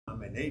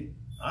And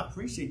I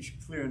appreciate you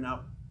clearing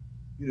out,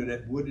 you know,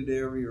 that wooded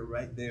area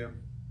right there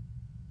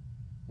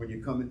when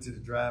you come into the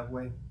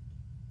driveway.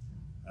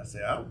 I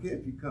said, I don't care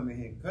if you come in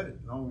here and cut it,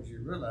 as long as you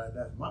realize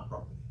that's my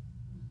property.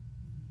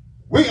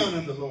 We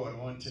honor the Lord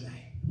on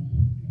tonight.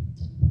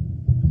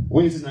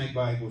 Wednesday night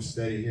Bible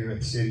study here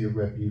at City of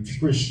Refuge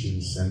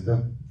Christian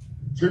Center,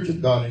 Church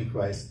of God in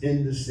Christ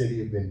in the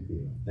city of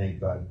Enfield. Thank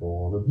God for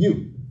all of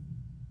you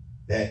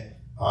that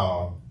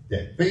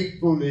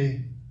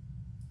faithfully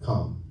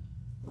come.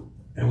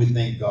 And we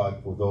thank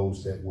God for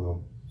those that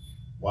will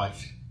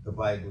watch the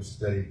Bible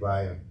study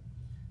via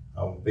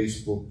our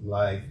Facebook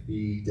live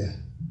feed,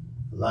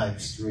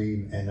 live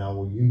stream, and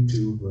our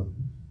YouTube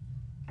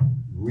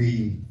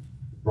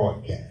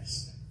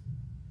rebroadcast.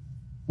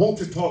 I want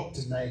to talk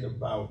tonight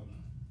about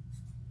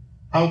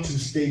how to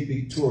stay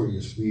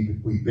victorious.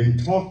 We've been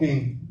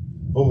talking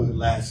over the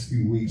last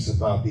few weeks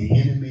about the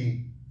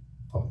enemy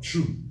of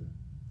truth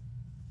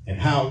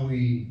and how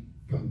we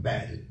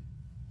combat it.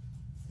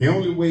 The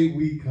only way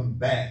we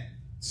combat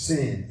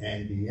sin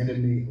and the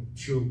enemy of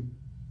truth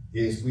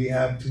is we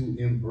have to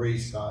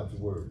embrace God's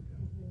word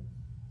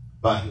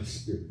by his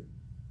Spirit.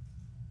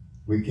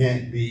 We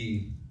can't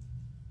be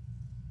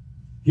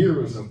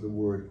hearers of the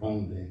word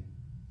only.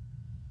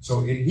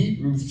 So in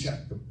Hebrews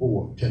chapter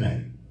 4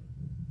 tonight,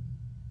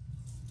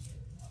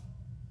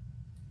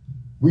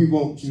 we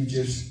want to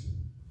just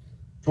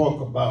talk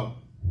about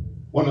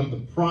one of the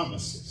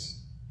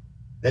promises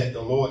that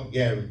the Lord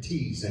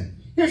guarantees.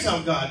 And here's how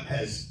God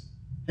has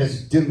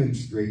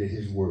demonstrated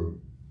his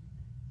word.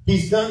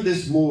 He's done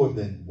this more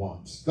than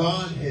once.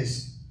 God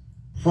has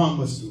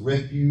promised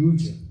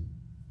refuge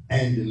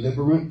and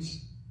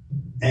deliverance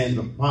and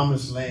the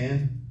promised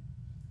land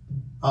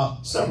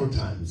several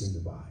times in the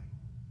Bible.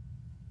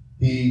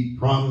 He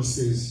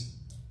promises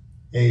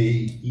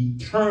an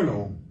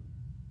eternal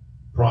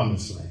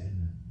promised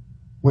land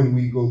when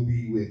we go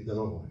be with the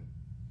Lord.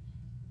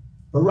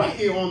 But right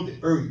here on the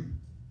earth,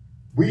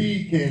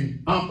 we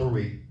can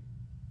operate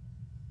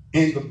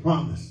in the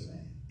promised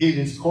land. It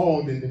is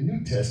called in the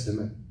New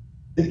Testament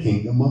the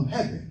kingdom of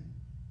heaven.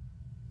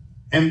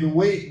 And the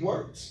way it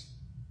works,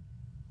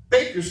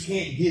 fakers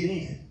can't get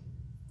in.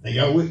 Are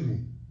y'all with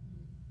me?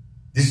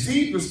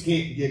 Deceivers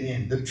can't get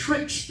in. The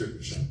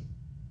tricksters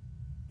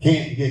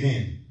can't get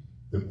in.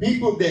 The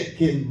people that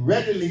can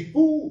readily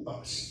fool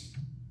us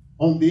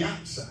on the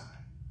outside,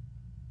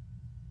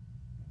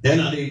 they're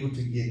not able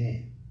to get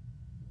in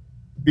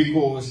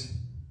because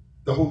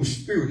the Holy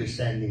Spirit is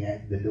standing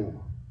at the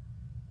door.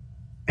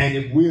 And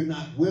if we're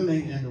not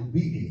willing and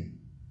obedient,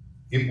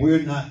 if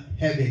we're not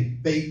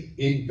having faith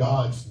in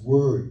God's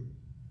word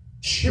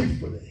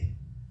cheerfully,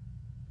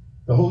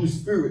 the Holy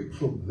Spirit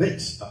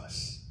prevents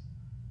us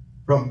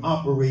from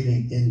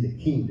operating in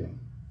the kingdom,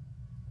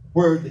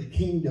 where the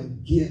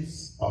kingdom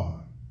gifts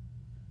are.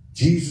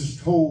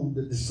 Jesus told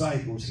the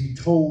disciples, he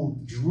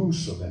told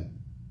Jerusalem,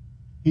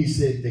 he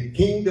said, the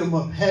kingdom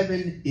of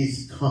heaven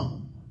is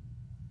come.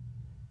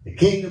 The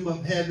kingdom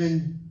of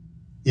heaven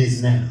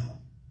is now.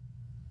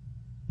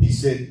 He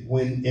said,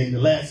 when in the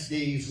last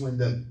days, when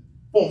the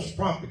false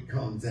prophet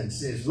comes and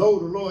says, lo,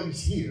 the Lord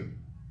is here.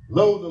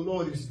 Lo, the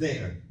Lord is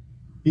there.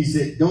 He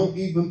said, don't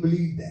even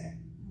believe that.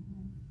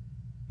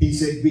 He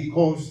said,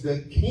 because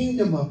the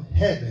kingdom of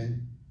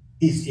heaven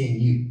is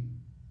in you.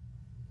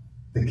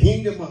 The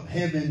kingdom of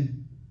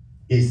heaven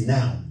is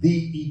now.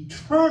 The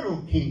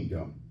eternal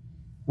kingdom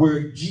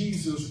where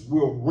Jesus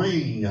will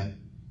reign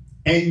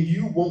and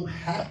you won't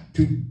have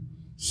to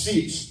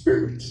see it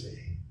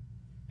spiritually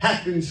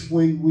happens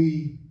when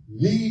we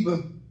leave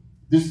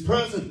this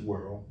present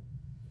world,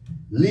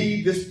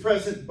 leave this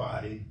present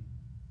body,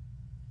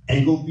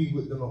 and go be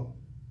with the Lord.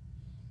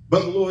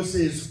 But the Lord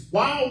says,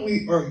 while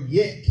we are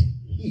yet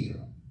here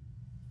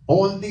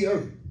on the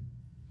earth,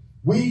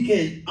 we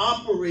can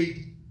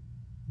operate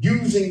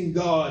using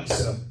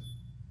God's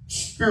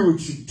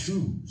spiritual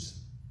tools,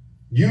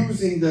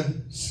 using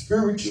the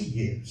spiritual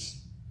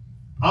gifts,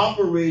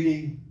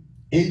 operating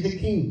in the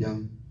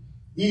kingdom,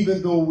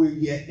 even though we're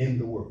yet in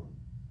the world.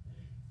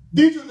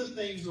 These are the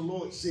things the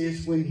Lord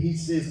says when he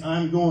says,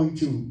 I'm going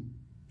to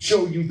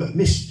show you the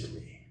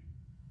mystery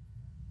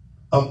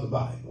of the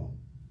Bible.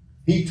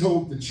 He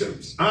told the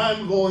church,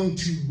 I'm going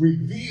to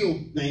reveal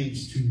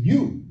things to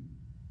you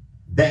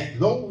that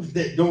those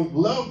that don't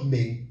love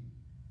me,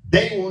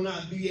 they will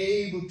not be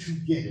able to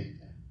get it.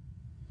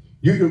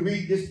 You can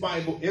read this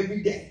Bible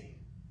every day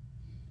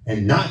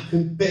and not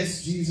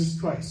confess Jesus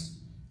Christ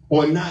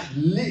or not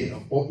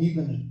live or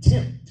even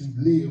attempt to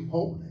live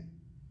holy.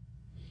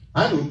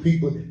 I know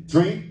people that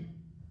drink,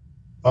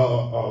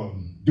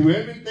 do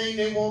everything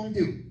they want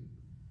to do,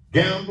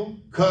 gamble,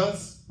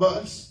 cuss,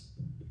 fuss,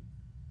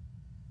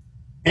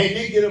 and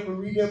they get up and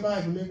read their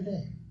Bible every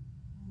day.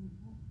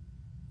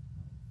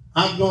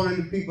 I've gone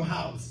into people's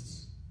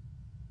houses,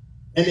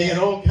 and they had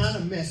all kind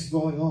of mess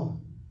going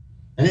on.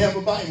 And they have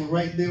a Bible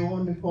right there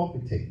on the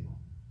coffee table.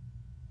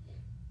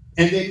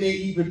 And they may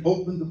even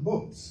open the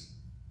books,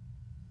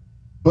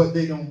 but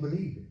they don't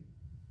believe it.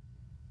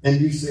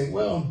 And you say,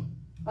 well,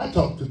 I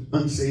talk to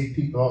unsaved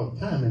people all the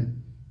time,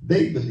 and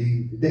They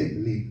believe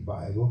the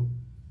Bible.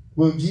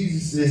 Well,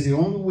 Jesus says the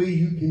only way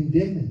you can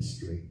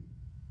demonstrate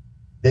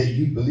that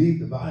you believe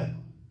the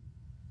Bible,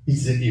 he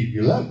said, if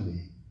you love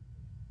me,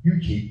 you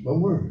keep my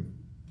word.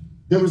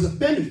 There was a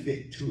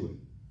benefit to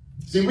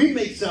it. See, we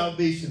make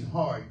salvation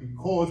hard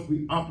because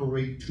we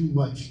operate too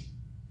much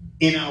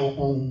in our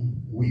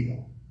own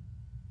will.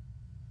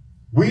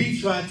 We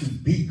try to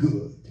be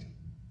good.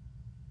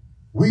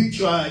 We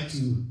try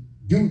to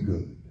do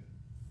good.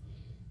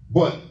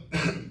 But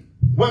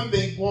one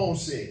thing Paul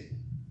said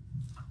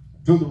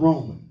to the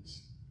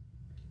Romans,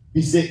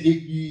 he said,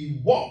 if ye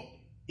walk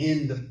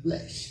in the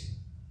flesh,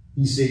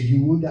 he said,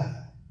 you will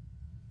die.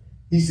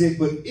 He said,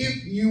 but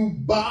if you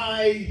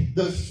by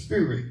the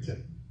Spirit,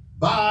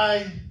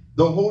 by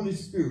the Holy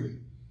Spirit,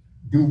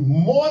 do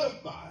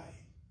mortify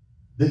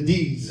the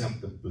deeds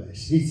of the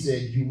flesh, he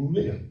said, you will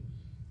live.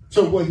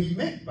 So what he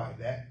meant by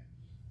that,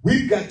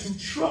 we've got to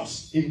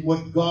trust in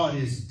what God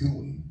is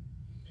doing.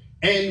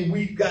 And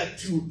we've got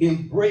to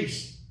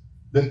embrace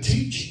the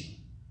teaching.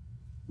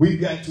 We've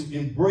got to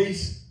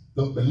embrace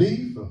the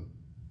belief.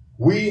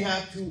 We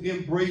have to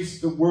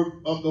embrace the work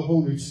of the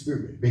Holy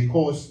Spirit,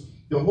 because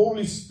the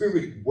Holy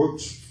Spirit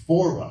works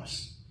for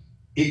us.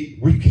 It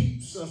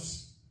keeps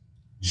us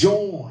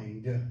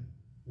joined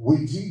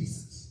with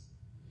Jesus.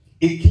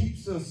 It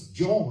keeps us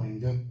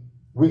joined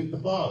with the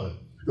Father.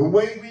 The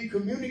way we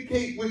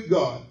communicate with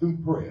God through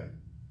prayer,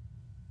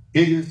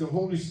 it is the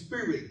Holy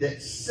Spirit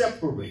that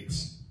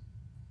separates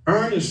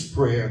earnest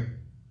prayer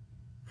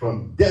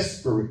from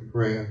desperate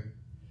prayer,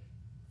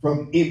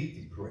 from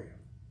empty prayer.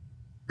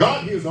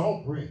 God hears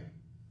all prayer.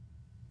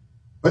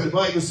 But the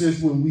Bible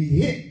says when we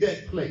hit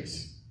that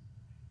place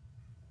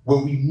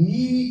where we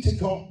need to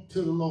talk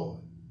to the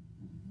Lord,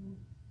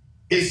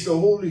 it's the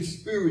Holy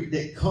Spirit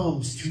that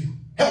comes to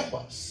help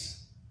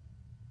us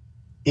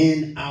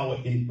in our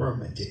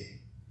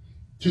infirmity,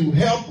 to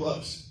help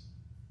us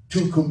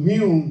to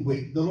commune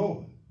with the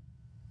Lord.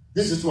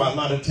 This is why a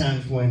lot of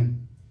times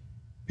when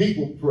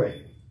people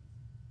pray,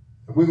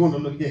 and we're going to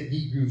look at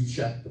Hebrews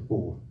chapter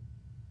 4,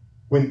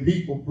 when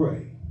people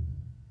pray,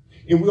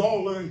 and we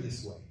all learn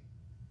this way.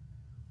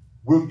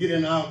 We'll get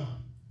in our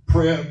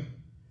prayer,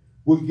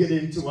 we'll get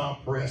into our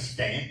prayer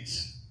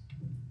stance,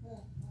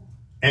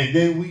 and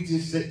then we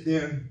just sit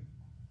there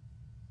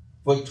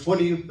for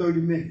 20 or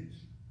 30 minutes,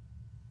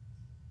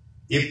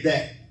 if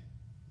that,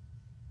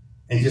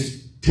 and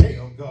just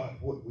tell God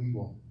what we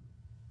want.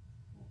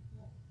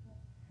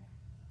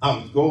 I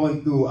was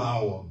going through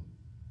our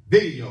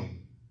video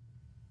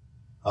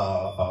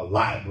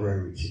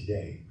library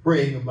today,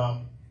 praying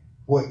about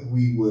what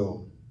we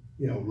will,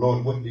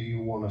 Lord, what do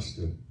you want us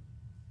to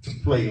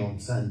play on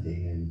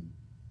Sunday? And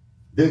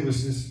there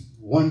was this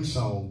one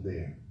song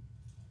there,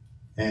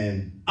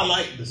 and I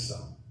liked the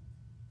song.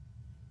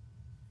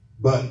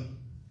 But,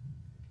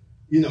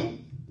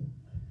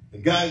 the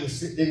guy was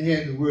sitting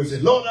here and the word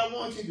said, Lord, I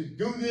want you to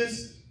do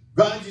this.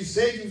 God, you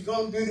said you was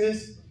going to do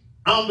this.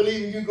 I don't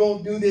believe you're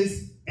going to do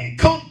this. And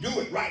come do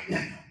it right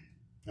now.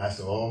 I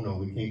said, oh, no,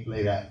 we can't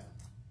play that.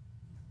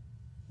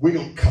 We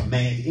don't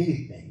command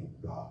anything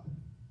of God.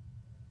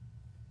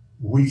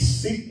 We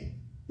seek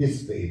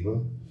his favor.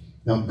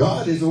 Now,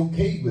 God is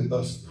okay with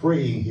us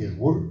praying his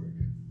word.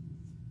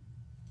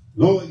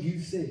 Lord, you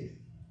said,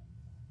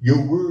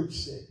 your word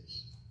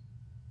says,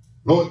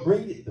 Lord,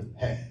 bring it to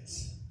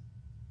pass.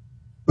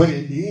 But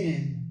in the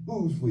end,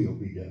 whose will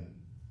be done?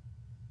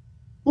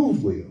 Whose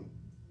will?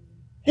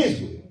 His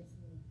will.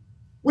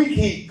 We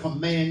can't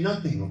command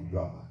nothing of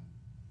God.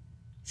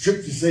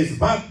 Scripture says,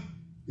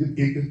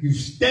 if you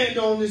stand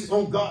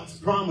on God's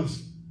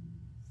promise,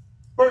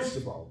 first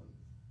of all,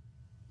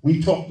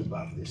 we talked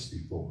about this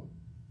before.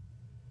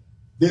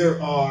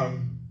 There are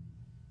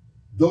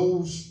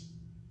those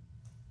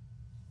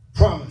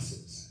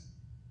promises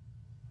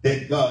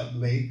that God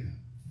makes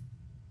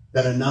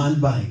that are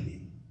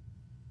non-binding.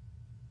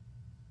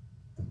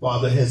 The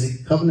Father has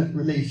a covenant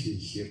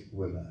relationship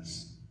with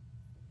us.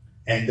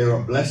 And there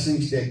are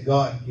blessings that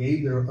God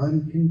gave that are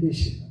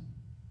unconditional.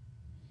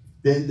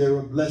 Then there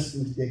are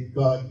blessings that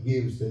God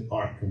gives that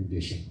are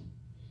conditional.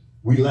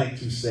 We like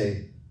to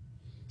say,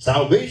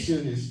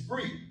 salvation is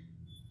free.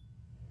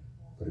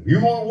 But if you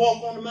want to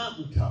walk on the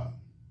mountaintop,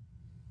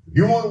 if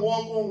you want to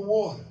walk on the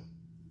water,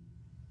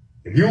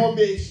 if you want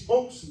to be a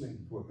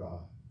spokesman for God,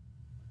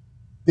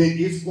 then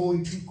it's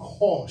going to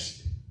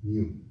cost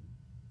you.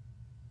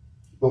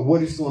 But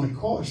what it's going to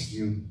cost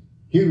you,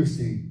 here's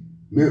the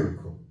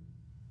miracle.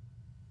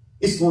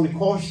 It's going to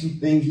cost you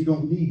things you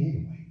don't need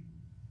anyway.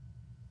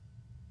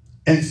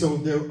 And so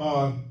there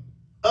are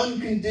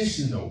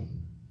unconditional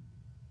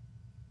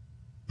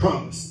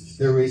promises.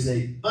 There is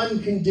an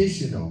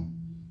unconditional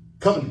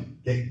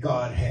covenant that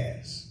God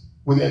has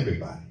with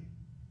everybody.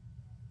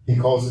 He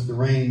causes it to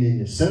rain in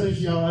the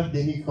sinner's yard,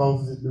 then he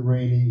causes it to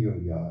rain in your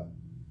yard.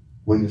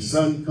 When the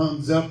sun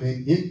comes up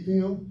in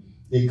Enfield,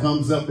 it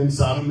comes up in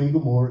Sodom and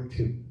Gomorrah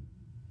too,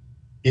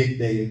 if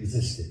they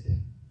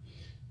existed.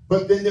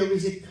 But then there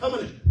is a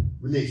covenant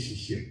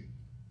relationship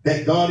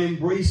that God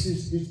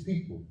embraces his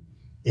people.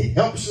 It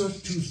helps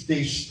us to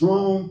stay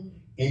strong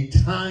in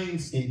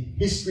times in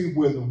history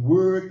where the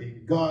word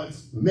and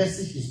God's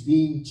message is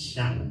being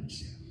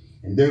challenged.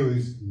 And there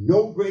is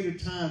no greater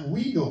time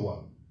we know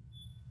of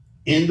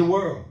in the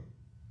world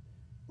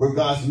where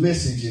God's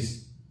message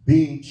is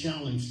being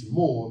challenged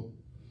more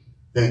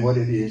than what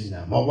it is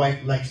now. My wife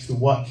likes to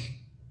watch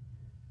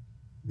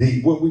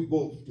what we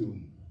both do,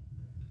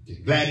 the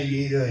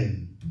Gladiator,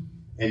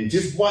 and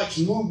just watch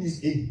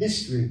movies in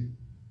history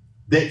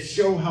that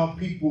show how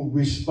people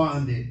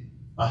responded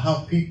or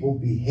how people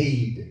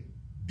behaved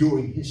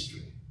during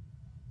history.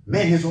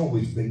 Man has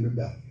always been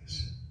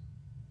rebellious,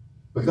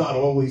 but God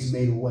always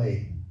made a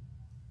way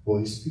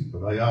for his people.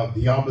 Do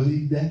y'all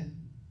believe that?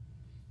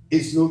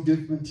 It's no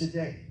different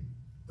today.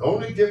 The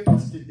only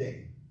difference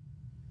today,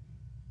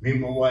 me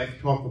and my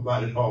wife talk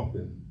about it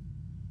often.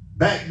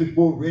 Back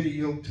before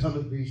radio,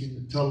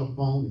 television, the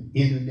telephone,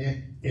 the internet,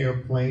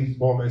 airplanes,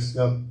 all that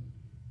stuff,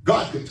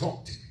 God could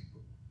talk to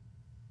people.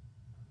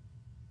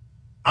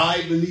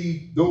 I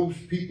believe those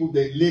people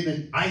that live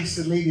in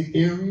isolated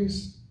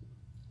areas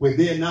where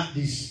they're not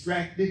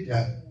distracted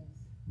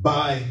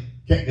by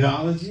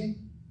technology,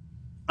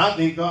 I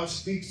think God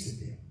speaks to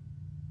them.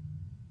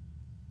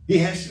 He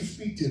has to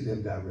speak to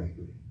them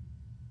directly,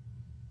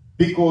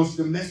 because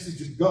the message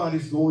of God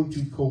is going to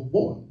go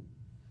forth.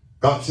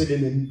 God said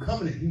in the new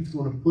covenant, he's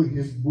going to put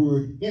his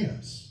word in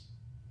us.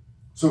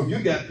 So if you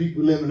got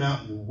people living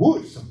out in the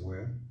woods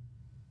somewhere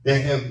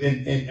that have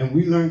been, and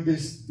we learned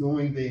this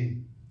during the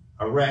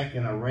Iraq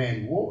and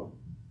Iran war,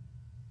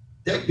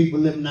 there are people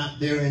living out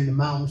there in the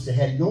mountains that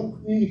had no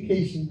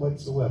communication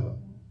whatsoever.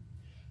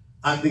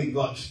 I think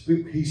God,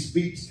 he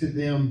speaks to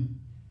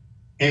them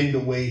in the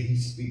way he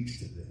speaks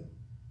to them.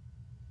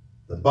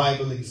 The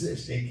Bible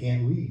exists. They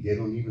can't read. They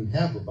don't even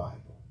have a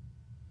Bible.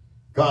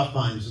 God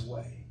finds a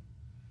way.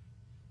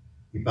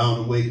 He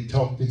found a way to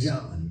talk to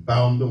John. He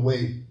found a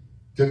way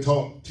to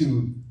talk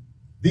to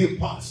the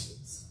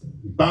apostles.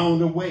 He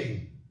found a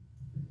way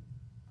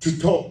to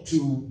talk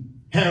to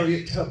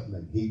Harriet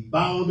Tubman. He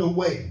found a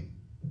way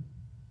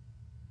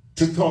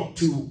to talk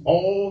to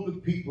all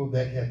the people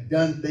that have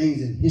done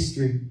things in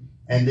history,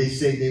 and they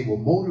say they were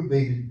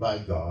motivated by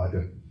God,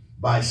 or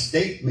by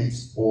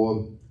statements,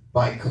 or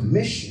by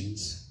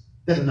commissions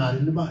that are not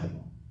in the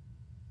Bible.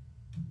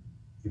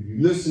 If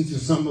you listen to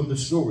some of the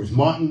stories,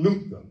 Martin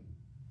Luther,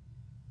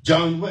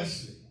 John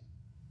Wesley,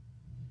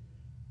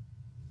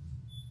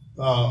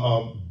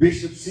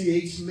 Bishop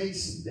C.H.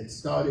 Mason that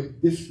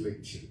started this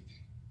great church,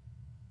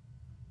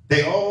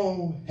 they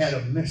all had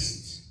a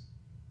message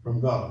from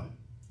God.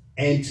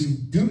 And to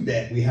do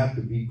that, we have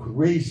to be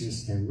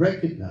courageous and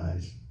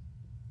recognize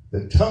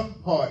the tough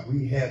part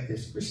we have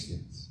as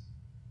Christians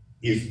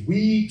is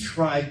we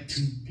try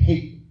to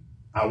take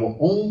our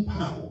own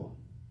power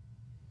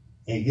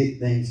and get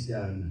things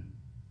done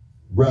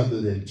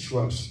rather than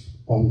trust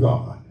on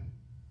God.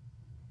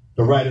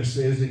 The writer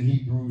says in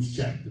Hebrews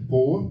chapter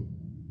 4,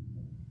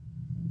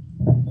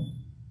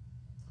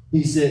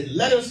 he said,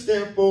 let us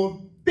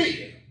therefore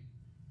fear,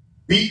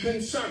 be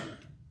concerned.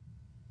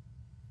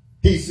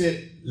 He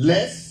said,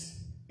 lest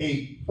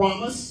a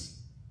promise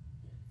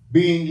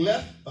being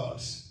left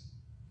us,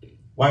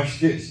 watch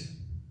this,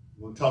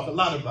 we'll talk a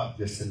lot about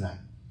this tonight,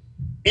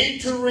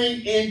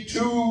 entering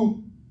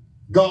into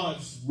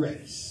God's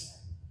rest.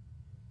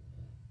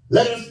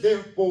 Let us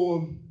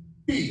therefore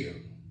fear,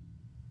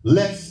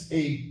 lest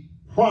a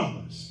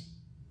promise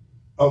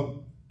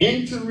of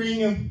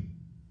entering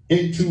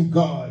into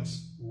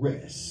God's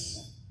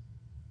rest,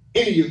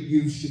 any of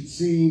you should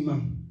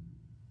seem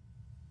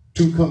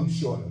to come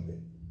short of it.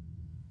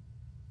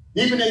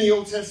 Even in the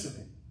Old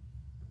Testament,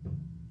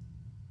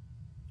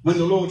 when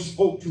the Lord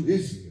spoke to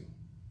Israel,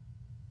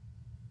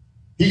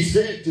 he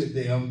said to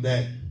them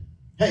that,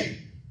 hey,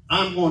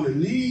 I'm going to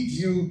lead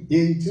you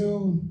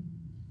into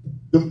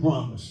the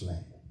promised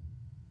land.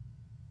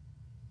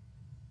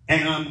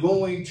 And I'm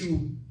going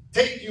to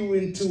take you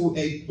into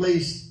a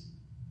place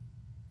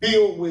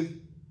filled with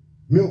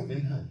milk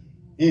and honey,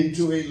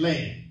 into a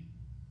land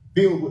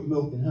filled with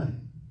milk and honey.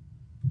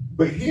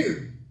 But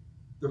here,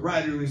 the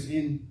writer is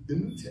in the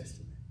New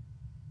Testament.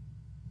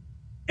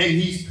 And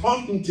he's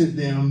talking to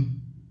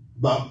them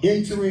about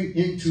entering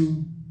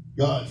into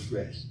God's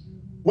rest.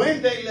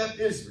 When they left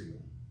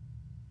Israel,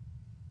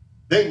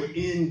 they were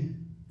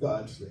in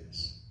God's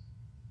rest.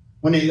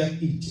 When they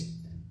left Egypt,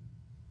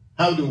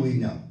 how do we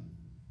know?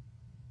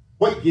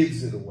 What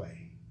gives it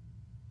away?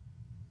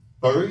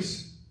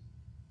 First,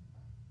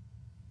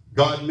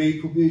 God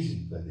made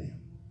provision for them.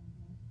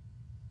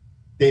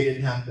 They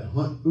didn't have to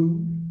hunt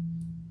food.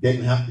 They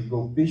didn't have to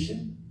go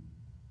fishing.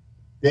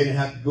 They didn't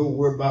have to go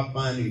worry about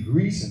finding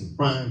grease in the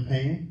frying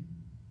pan.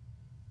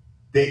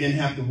 They didn't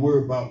have to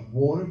worry about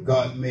water.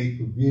 God made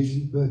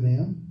provision for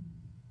them.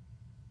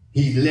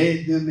 He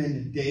led them in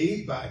the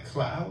day by a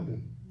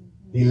cloud.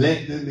 He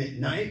led them at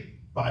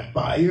night by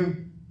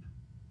fire.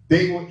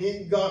 They were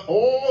in God.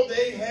 All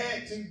they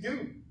had to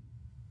do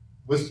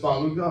was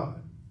follow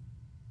God.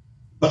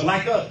 But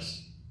like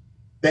us,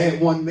 they had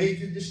one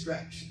major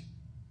distraction.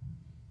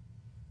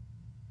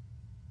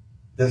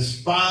 The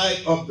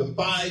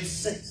five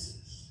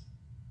senses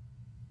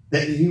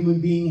that the human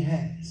being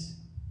has,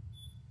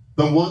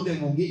 the one that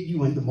will get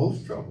you into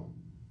most trouble,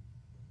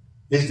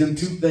 is them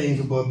two things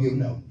above your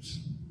nose.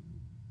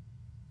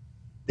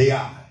 The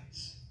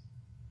eyes.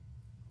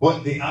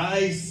 What the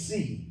eyes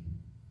see.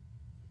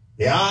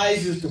 The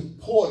eyes is the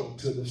portal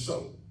to the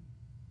soul.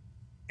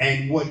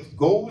 And what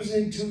goes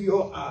into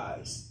your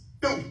eyes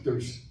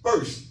filters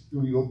first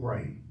through your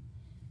brain.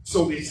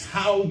 So it's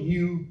how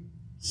you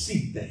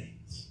see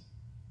things.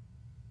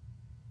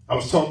 I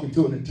was talking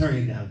to an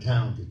attorney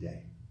downtown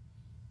today,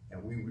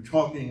 and we were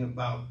talking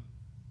about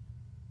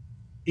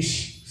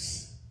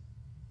issues.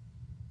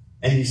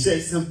 And he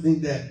said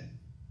something that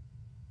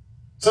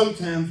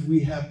sometimes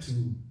we have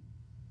to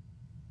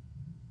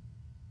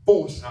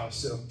force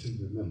ourselves to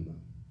remember.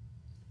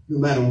 No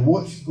matter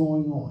what's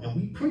going on, and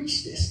we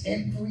preach this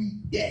every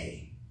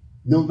day,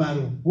 no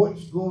matter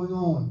what's going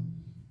on,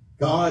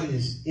 God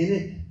is in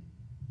it.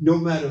 No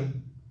matter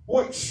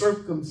what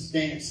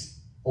circumstance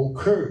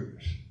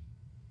occurs,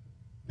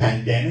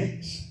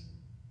 pandemics,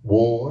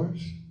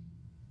 wars,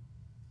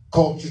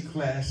 culture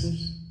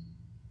classes,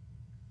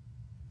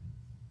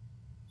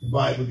 the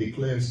Bible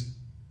declares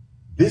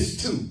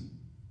this too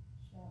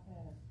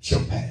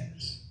shall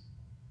pass.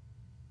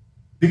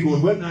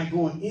 Because we're not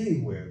going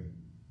anywhere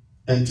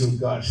until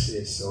God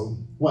says so.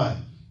 Why?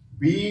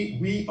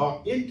 We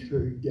are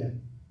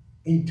entered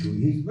into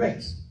his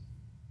rest.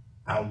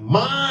 Our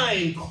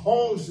mind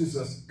causes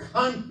us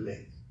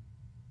conflict.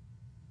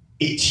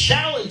 It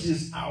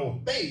challenges our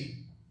faith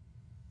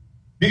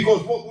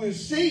because what we're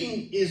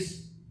seeing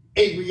is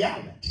a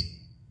reality.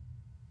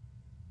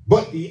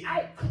 But the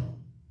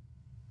outcome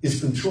is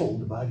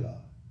controlled by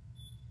God.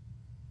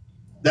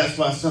 That's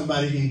why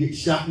somebody can get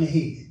shot in the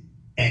head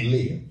and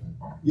live.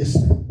 Yes,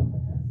 sir.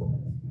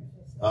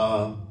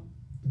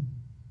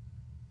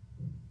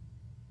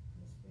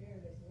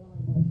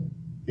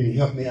 Can you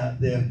help me out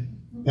there,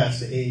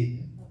 Pastor A?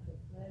 The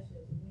flesh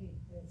is weak.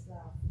 It's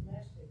our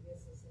flesh that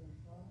gets us in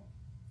trouble.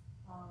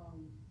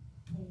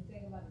 When you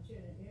think about the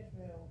children of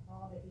Israel,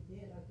 all that he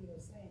did, like you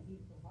were saying, he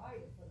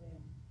provided for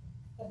them.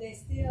 But they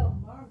still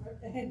murmured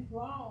and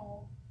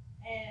groaned.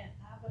 And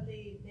I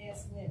believe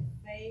that's with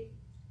faith.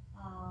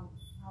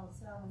 I was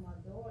telling my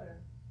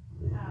daughter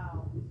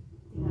how,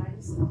 I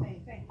used to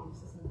think, thank you,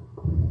 sister,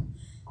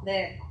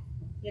 that,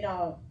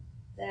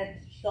 that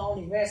you can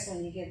only rest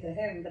when you get to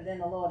heaven, but then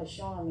the Lord is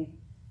showing me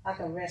I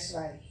can rest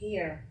right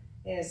here.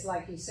 It's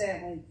like you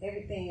said, when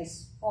everything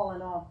is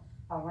falling off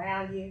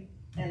around you,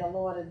 and the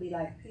Lord would be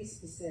like, peace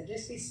be still,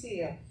 just be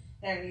still.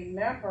 And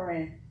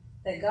remembering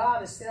that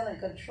God is still in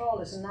control.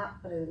 It's not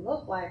what it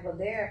looked like, but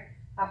there,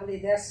 I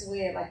believe that's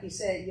where, like you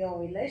said,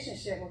 your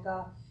relationship with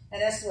God,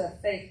 and that's where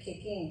faith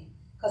kick in.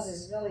 Because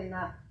it's really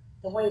not,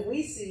 the way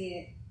we see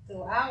it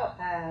through our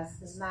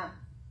eyes is not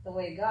the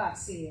way God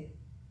sees it.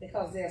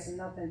 Because there's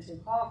nothing too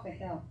hard for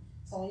him.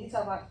 So when you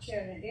talk about the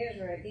children of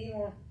Israel,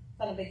 even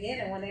from the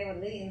beginning when they were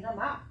leading him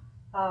out,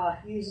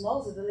 used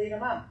Moses to lead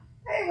them out,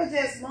 they were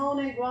just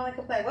moaning, groaning,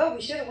 complaining. Well,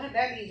 we should have went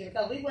back to Egypt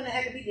because we wouldn't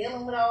have had to be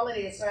dealing with all of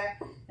this, right?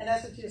 And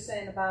that's what you're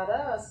saying about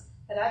us.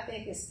 But I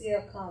think it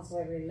still comes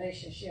with a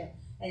relationship,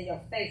 and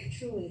your faith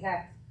truly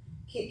has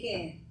to kick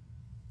in.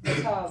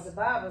 Because the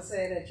Bible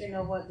said that,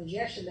 the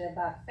just should live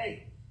by faith.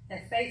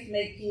 And faith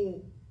make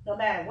you, no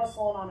matter what's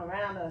going on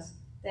around us,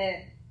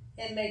 that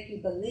it make you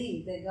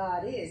believe that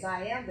God is.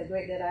 I am the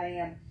great that I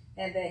am,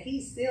 and that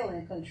he's still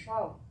in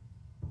control.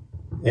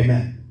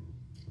 Amen.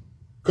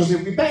 Because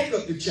if we back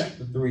up to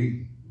chapter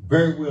 3,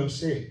 very well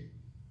said.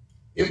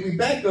 If we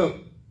back up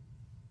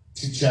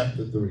to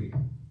chapter 3,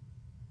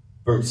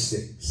 verse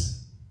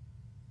 6,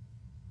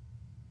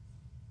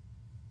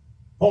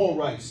 Paul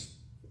writes,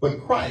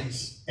 but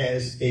Christ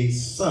as a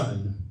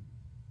son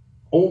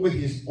over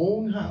his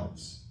own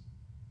house,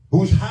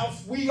 whose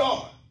house we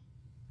are.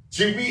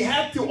 See, we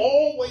have to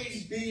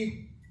always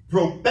be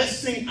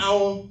professing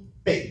our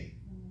faith.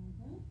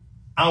 Mm-hmm.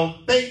 Our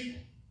faith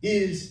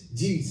is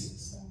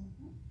Jesus.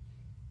 Mm-hmm.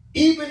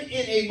 Even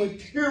in a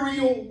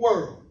material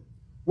world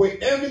where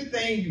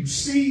everything you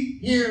see,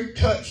 hear,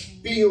 touch,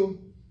 feel,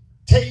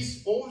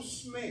 taste, or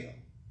smell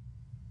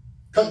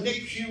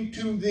connects you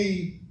to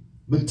the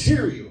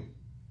material,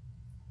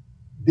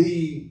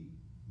 the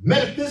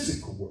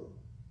metaphysical world,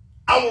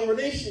 our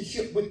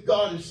relationship with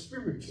God is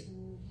spiritual.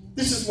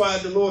 This is why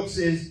the Lord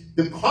says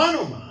the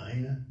carnal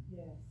mind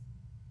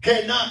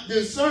cannot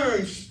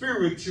discern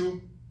spiritual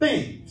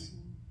things.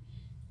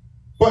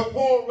 But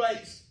Paul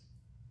writes,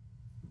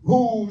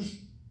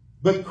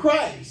 but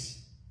Christ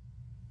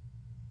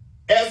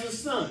as a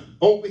son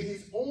over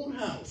his own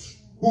house,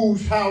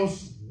 whose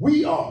house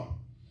we are,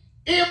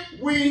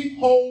 if we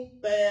hold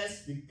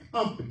fast the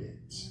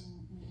confidence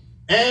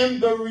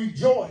and the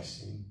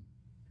rejoicing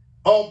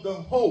of the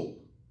hope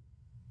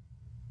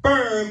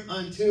firm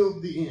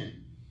until the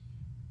end.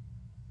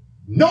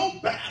 No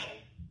battle,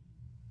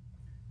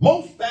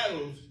 most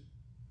battles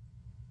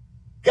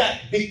got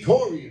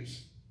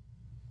victorious.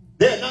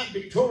 They're not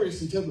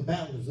victorious until the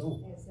battle is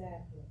over.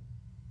 Exactly.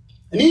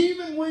 And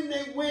even when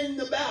they win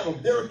the battle,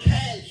 there are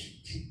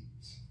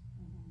casualties.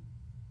 Mm-hmm.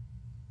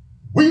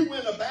 We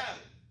win a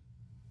battle,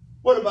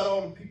 What about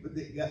all the people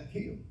that got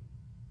killed?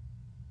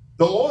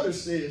 The order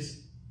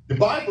says, the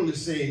Bible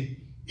is saying,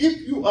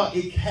 if you are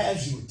a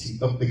casualty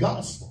of the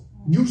gospel,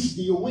 you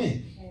still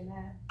win.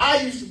 Amen.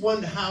 I used to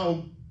wonder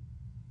how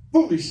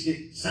foolish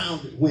it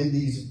sounded when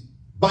these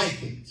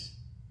Vikings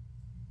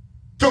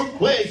took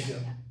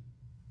pleasure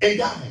in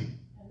dying.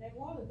 And they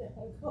wanted to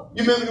go.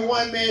 You remember the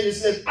one man that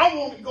says, I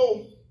want to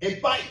go and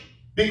fight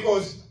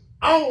because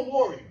I'm a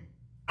warrior.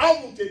 I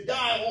want to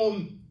die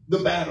on the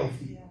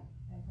battlefield.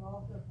 Yeah. And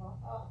go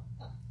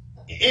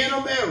to In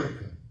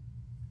America,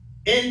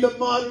 in the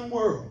modern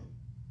world,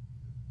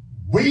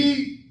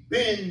 we've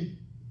been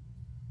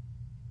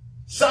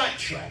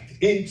sidetracked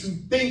into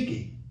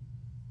thinking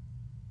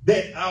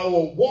that our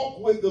walk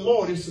with the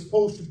Lord is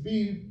supposed to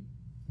be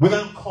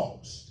without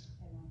cost.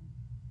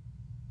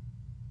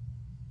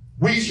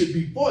 We should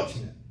be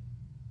fortunate.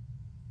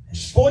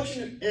 As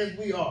fortunate as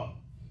we are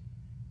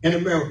in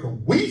America,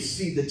 we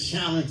see the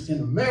challenge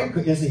in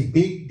America as a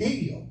big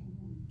deal.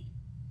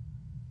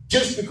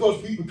 Just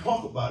because people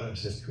talk about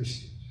us as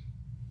Christians.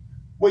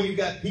 Well, you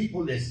got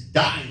people that's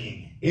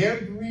dying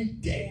every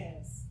day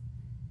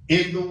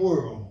in the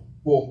world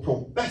for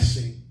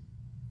professing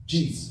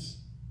Jesus.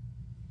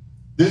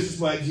 This is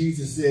why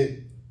Jesus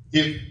said,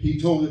 if he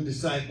told the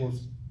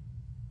disciples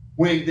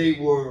when they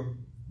were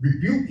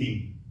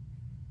rebuking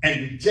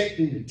and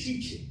rejecting the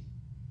teaching,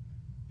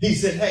 he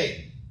said,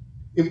 hey,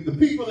 if the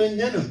people in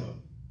Nineveh,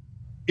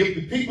 if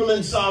the people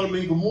in Sodom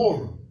and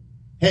Gomorrah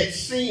had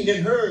seen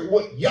and heard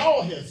what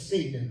y'all have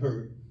seen and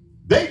heard,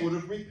 they would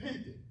have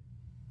repented.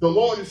 The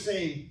Lord is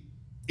saying,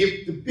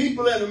 if the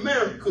people in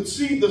America could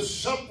see the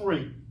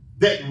suffering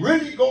that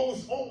really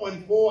goes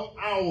on for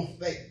our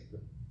faith,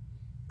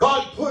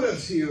 God put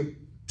us here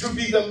to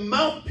be the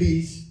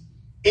mouthpiece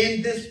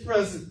in this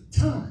present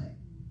time.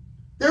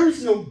 There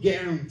is no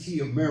guarantee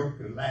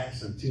America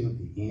lasts until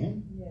the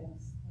end.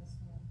 Yes, that's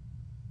right.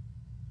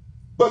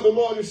 But the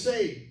Lord is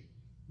saying,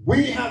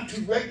 we have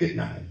to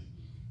recognize.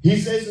 He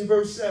says in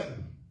verse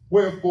 7,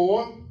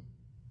 wherefore,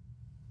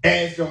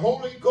 as the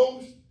Holy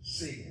Ghost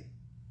said,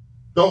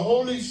 the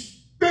Holy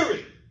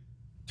Spirit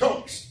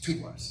talks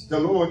to us. The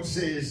Lord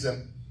says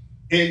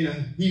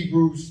in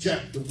Hebrews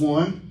chapter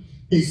 1,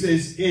 he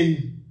says,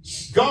 in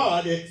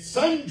God at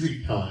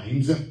sundry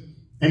times and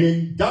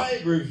in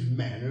divers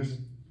manners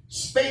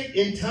spake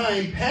in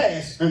time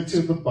past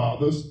unto the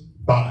fathers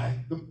by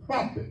the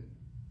prophet,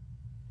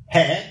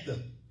 hath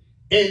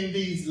in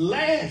these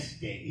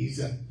last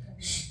days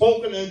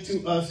spoken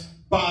unto us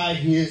by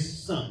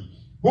his Son,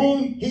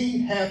 whom he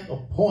hath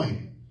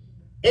appointed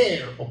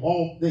heir of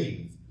all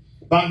things,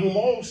 by whom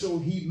also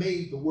he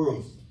made the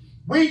worlds.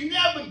 We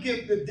never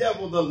give the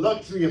devil the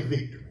luxury of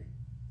victory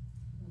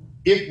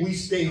if we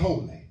stay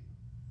holy.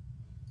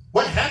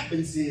 What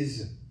happens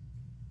is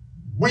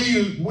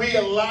we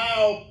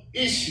allow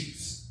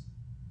issues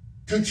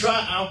to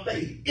try our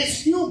faith.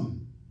 It's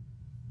human.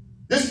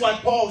 This is why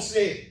Paul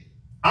said,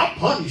 I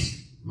punished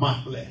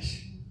my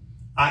flesh.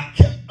 I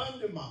kept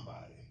under my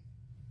body.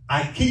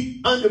 I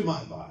keep under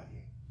my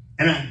body.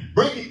 And I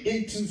bring it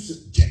into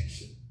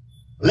subjection.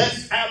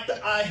 Lest after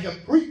I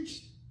have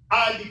preached,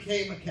 I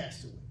became a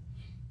castaway.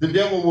 The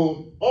devil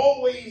will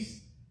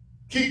always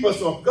keep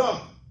us off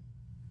guard.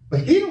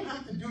 But he don't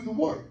have to do the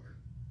work.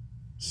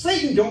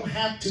 Satan don't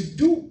have to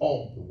do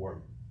all the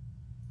work.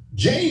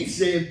 James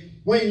said,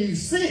 when you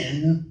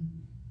sin,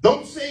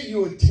 don't say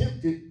you are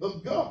tempted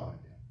of God.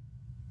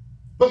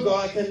 But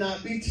God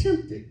cannot be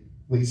tempted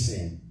with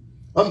sin.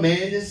 A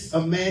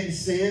man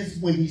sins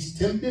when he's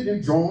tempted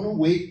and drawn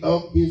away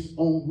of his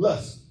own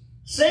lust.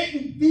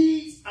 Satan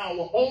feeds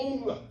our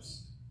own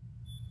lust,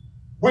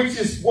 which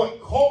is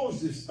what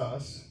causes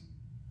us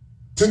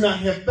to not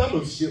have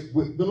fellowship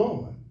with the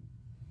Lord.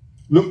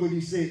 Look what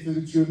he said to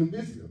the children of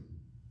Israel.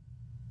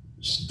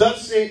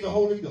 Thus saith the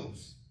Holy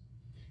Ghost,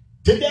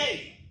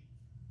 today,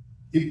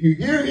 if you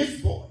hear his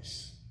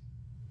voice,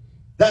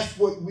 that's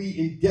what we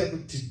endeavor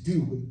to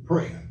do with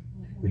prayer,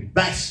 with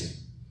fasting,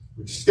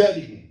 with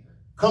studying,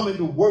 coming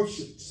to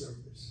worship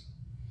service.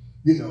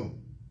 You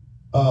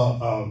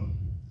know,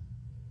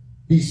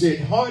 he said,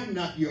 harden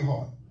not your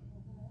heart.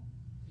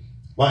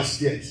 Watch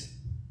this.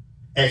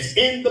 As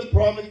in the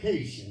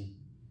provocation,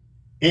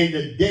 in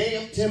the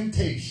day of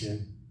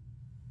temptation,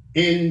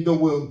 in the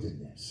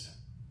wilderness.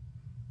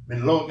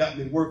 And the Lord got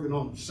me working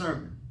on a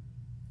sermon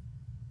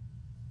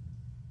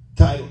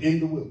titled, In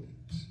the Wilderness.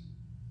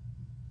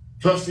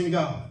 Trusting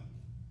God.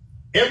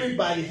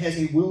 Everybody has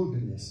a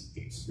wilderness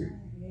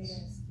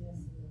experience.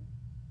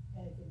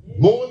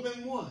 More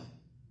than one.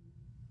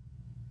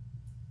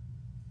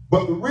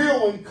 But the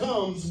real one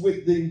comes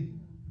with the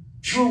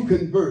true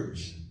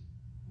conversion.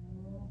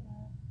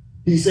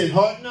 He said,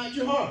 harden not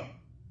your heart.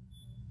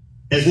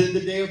 As in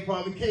the day of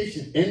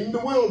provocation, in the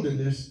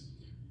wilderness.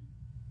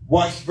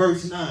 Watch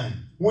verse 9.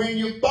 When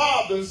your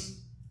fathers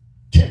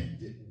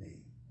tempted me,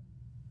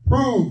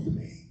 proved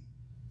me,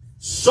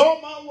 saw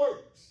my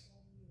works,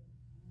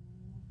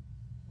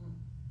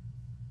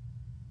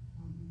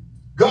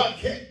 God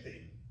kept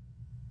them.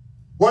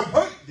 What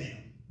hurt them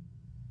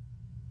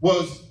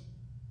was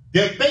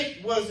Their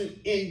faith wasn't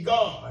in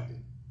God.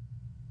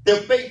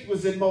 Their faith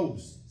was in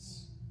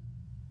Moses.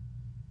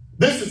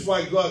 This is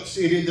why God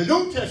said in the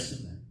New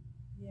Testament,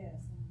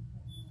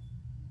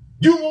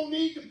 you won't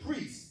need the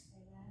priests.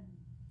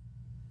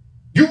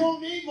 You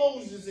won't need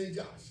Moses and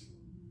Joshua.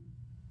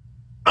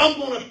 I'm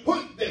going to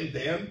put them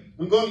there.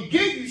 I'm going to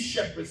give you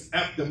shepherds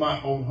after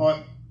my own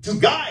heart to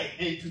guide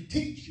and to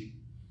teach you.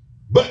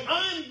 But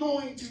I'm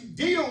going to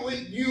deal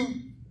with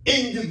you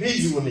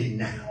individually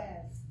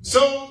now,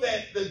 so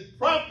that the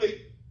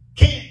prophet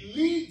can't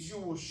lead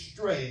you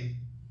astray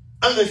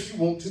unless you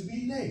want to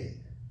be led.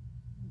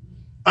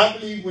 I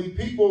believe when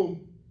people,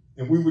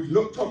 and we were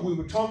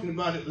talking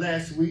about it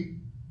last week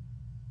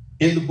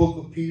in the book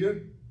of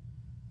Peter,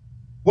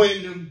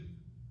 when the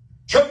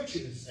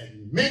churches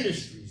and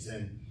ministries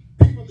and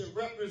people that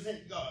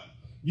represent God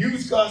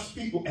use God's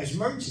people as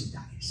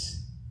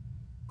merchandise,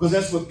 because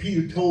that's what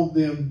Peter told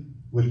them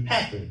would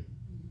happen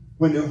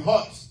when their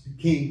hearts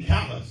became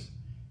callous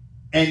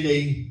and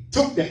they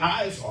took their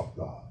eyes off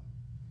God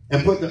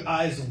and put their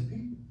eyes on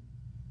people.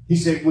 He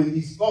said, when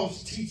these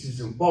false teachers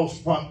and false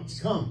prophets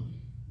come,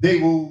 they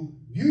will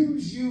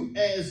use you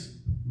as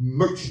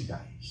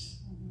merchandise.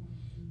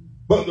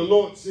 But the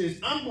Lord says,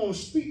 I'm going to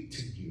speak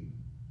to you.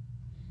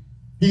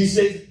 He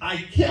says, I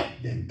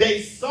kept them.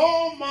 They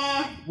saw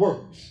my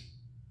works.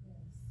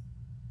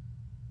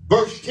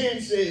 Verse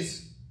 10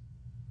 says,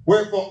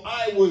 wherefore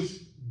I was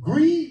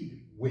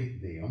grieved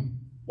with them.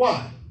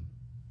 Why?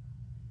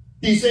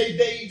 He said,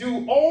 they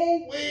do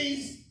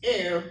always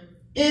err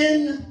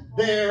in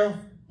their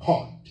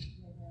heart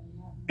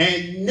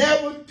and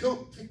never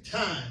took the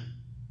time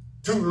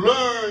to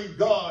learn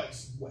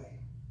God's way.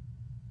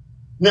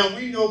 Now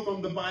we know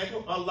from the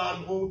Bible a lot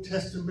of Old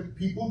Testament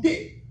people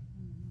did.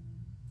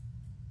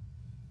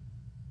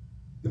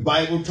 The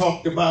Bible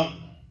talked about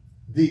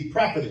the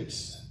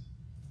prophetess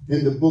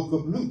in the book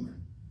of Luke,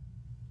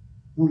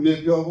 who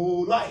lived her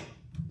whole life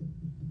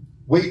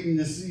waiting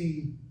to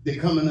see the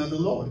coming of the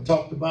Lord. It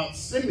talked about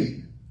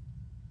Simeon,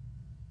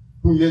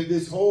 who lived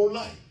his whole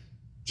life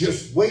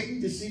just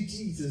waiting to see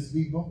Jesus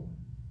be born.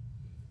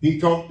 He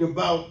talked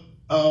about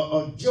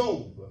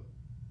Job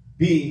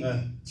being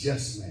a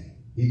just man.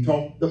 He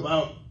talked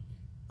about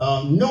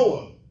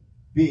Noah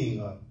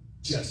being a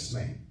just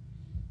man.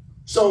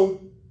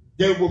 So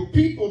there were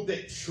people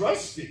that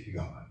trusted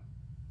God.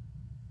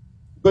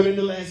 But in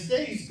the last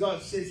days,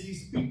 God says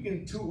he's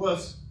speaking to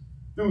us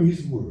through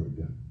his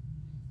word.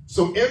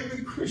 So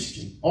every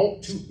Christian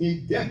ought to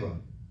endeavor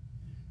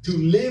to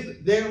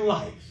live their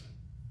life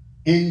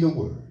in the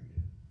word.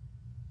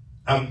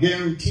 I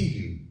guarantee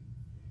you,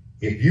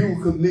 if you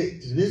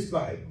commit to this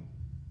Bible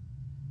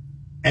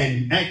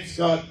and ask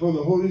God for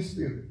the Holy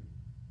Spirit,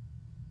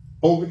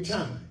 over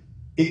time,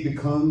 it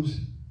becomes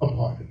a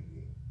part of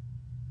you.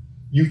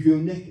 You feel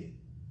naked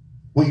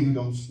when you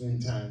don't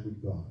spend time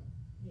with God.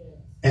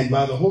 And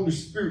by the Holy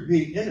Spirit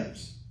being in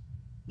us,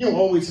 you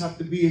always have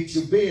to be at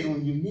your bed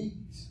on your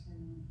knees.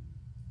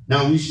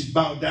 Now, we should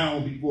bow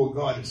down before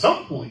God at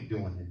some point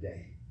during the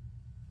day.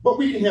 But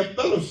we can have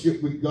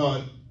fellowship with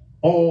God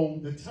all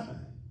the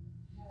time.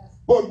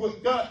 But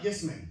with God,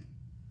 yes, ma'am.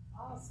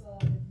 Also,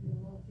 if you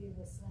know what he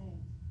was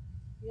saying,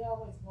 we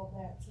always go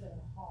back to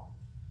the heart.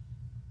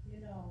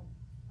 You know,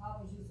 I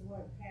always use the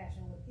word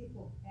passion. When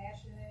people are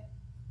passionate,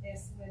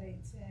 that's where they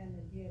tend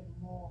to give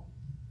more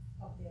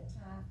of their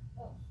time.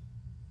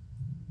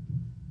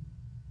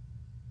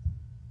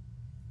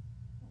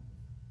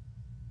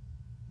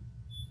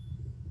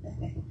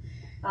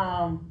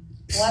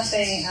 One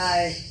thing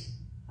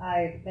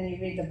when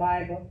you read the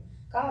Bible,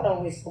 God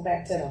always go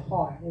back to the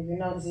heart. If you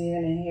notice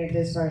even in here,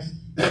 this verse,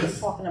 he's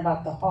talking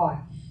about the heart.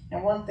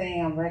 And one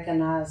thing I'm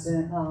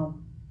recognizing,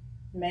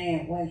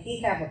 man, when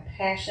he have a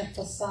passion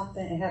for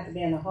something, it have to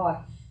be in the heart,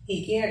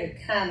 he geared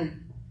to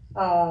kind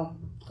of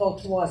go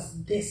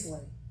towards this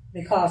way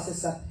because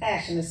it's a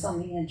passion, it's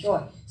something he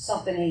enjoy,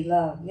 something he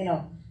love,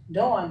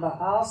 doing. But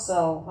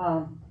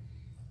also,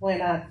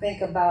 when I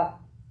think about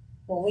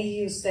when we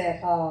use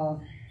that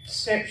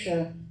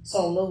scripture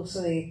so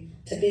loosely,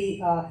 to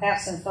be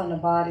absent from the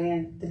body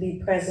and to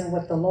be present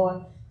with the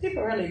Lord,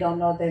 people really don't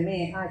know what they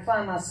mean. I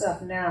find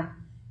myself now,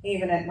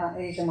 even at my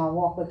age in my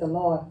walk with the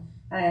Lord,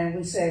 and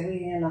we say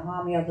we in the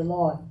army of the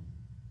Lord.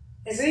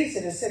 It's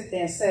easy to sit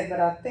there and say, but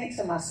I think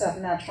to myself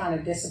now, trying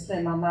to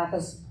discipline my mind,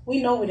 because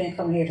we know we didn't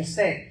come here to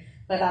stay.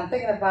 But I'm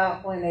thinking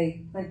about when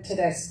they went to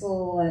that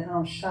school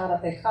and shot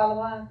up at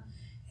Columbine,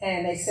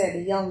 and they said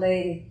the young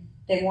lady,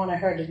 they wanted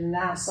her to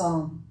denounce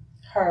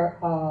her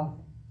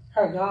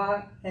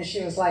God, and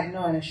she was like,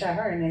 no, and they shot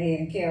her in the head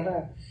and killed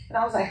her. And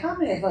I was like, how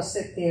many of us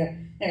sit there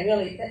and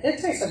really, it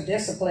takes a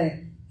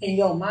discipline in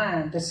your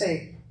mind to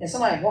say, if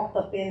somebody walked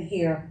up in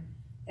here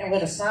and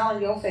with a smile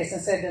on your face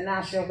and said,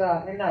 denounce your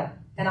God, and no,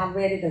 and I'm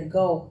ready to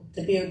go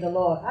to be with the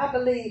Lord. I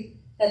believe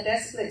at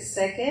that split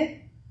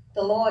second,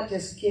 the Lord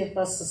just give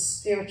us a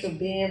spiritual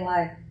being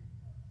like,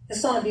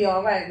 it's going to be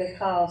all right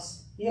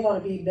because you're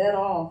going to be better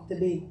off to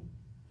be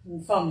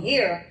from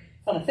here,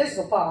 from the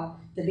physical part,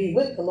 to be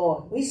with the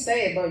Lord. We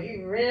say it, but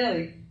you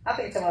really, I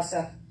think to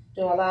myself,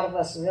 do a lot of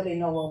us really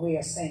know what we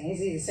are saying?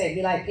 It's easy to say,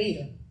 be like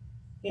Peter,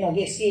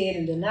 get scared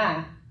and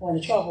deny when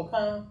the trouble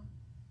comes.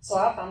 So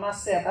I find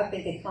myself, I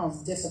think it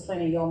comes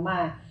disciplining your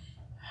mind.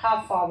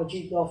 How far would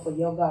you go for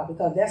your God?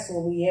 Because that's where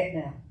we at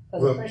now.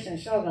 Because the Christian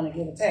is sure going to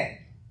get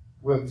attacked.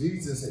 Well,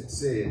 Jesus had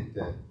said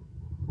that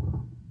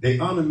they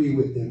honor me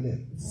with their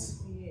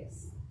lips.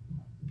 Yes.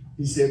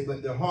 He said,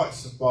 but their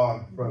hearts are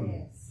far from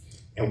me.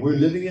 And we're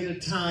living in a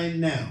time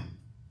now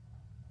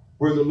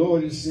where the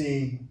Lord is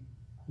saying,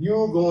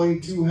 you're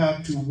going to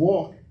have to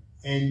walk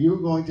and you're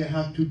going to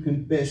have to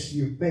confess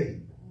your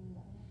faith.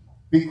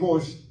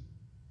 Because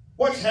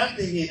what's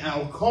happening in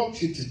our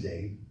culture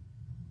today,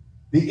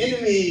 the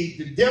enemy,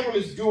 the devil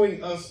is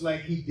doing us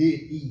like he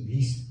did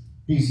Eve.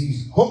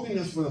 He's hooking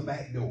us from the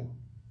back door.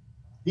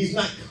 He's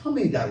not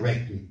coming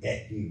directly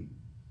at you,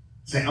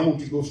 saying, I want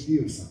you to go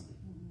steal something.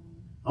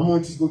 I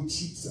want you to go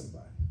cheat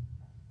somebody.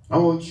 I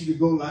want you to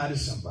go lie to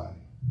somebody.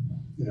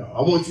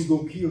 I want you to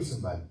go kill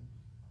somebody.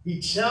 He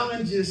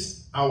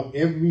challenges our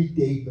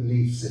everyday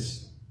belief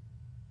system.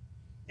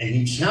 And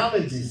he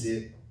challenges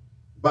it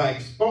by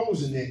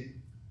exposing it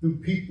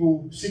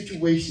through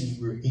situations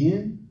we're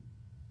in.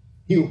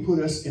 He will put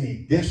us in a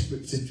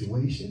desperate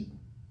situation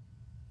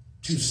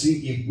to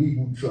see if we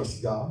will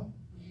trust God.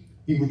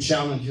 He will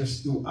challenge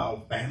us through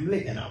our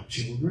family and our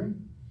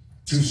children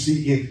to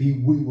see if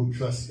we will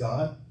trust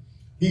God.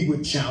 He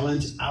would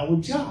challenge our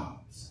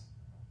jobs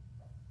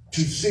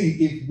to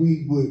see if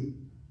we would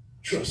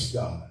trust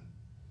God.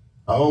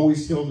 I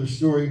always tell the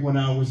story when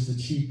I was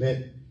the chief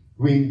at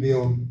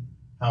Greenville,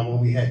 how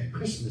when we had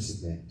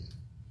Christmas event,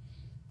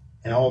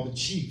 and all the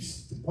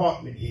chiefs,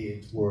 department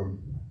heads were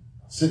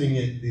sitting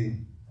at the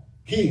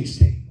king's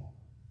table.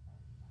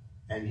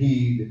 And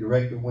the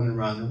director, went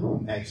around the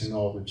room asking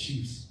all the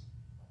chiefs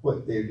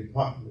what their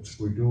departments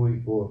were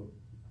doing for,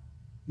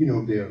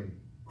 their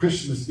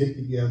Christmas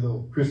get-together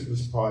or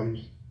Christmas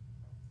parties.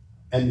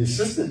 And the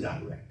assistant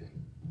director,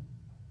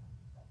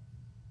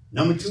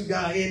 number 2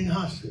 guy in the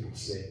hospital,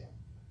 said,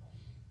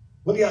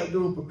 what are y'all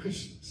doing for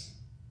Christmas?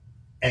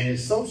 And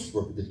his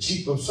social worker, the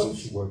chief of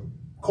social work,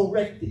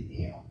 corrected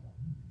him.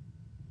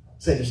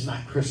 Said it's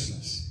not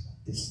Christmas,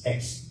 it's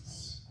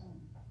Xmas.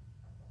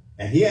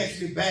 And he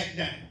actually backed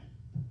down.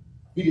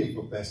 He didn't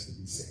profess to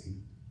be saved.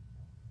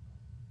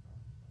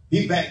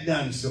 He backed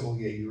down and said, oh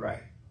yeah, you're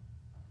right.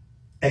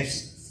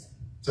 Xmas.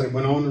 So it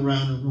went on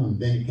around the room.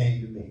 Then he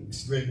came to me. He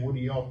said, what are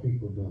y'all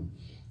people doing?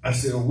 I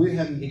said, oh, we're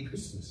having a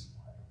Christmas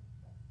party.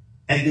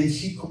 And then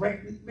she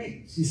corrected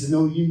me. She said,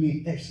 no, you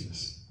mean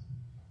Xmas.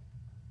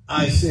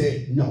 I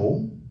said,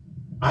 no,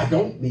 I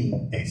don't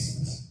mean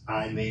Xmas.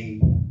 I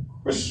mean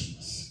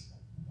Christmas.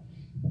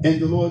 And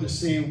the Lord is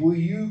saying, will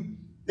you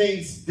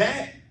think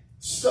that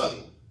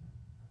subtle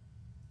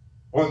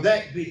or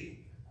that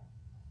big?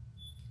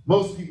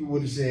 Most people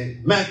would have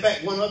said, matter of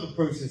fact, one other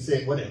person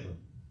said, whatever.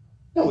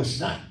 No, it's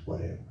not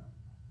whatever.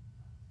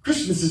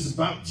 Christmas is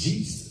about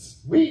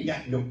Jesus. We ain't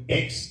got no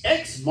X.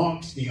 X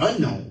marks the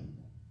unknown.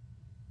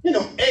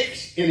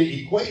 X in an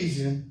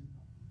equation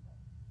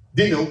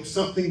denotes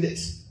something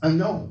that's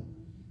unknown.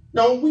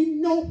 No, we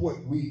know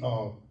what we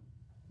are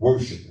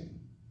worshiping.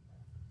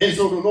 And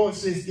so the Lord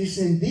says it's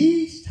in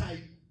these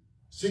type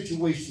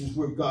situations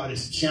where God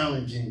is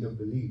challenging the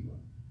believer.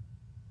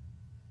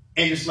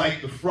 And it's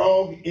like the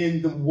frog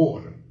in the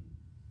water.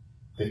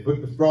 They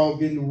put the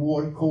frog in the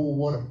water, cold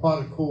water, pot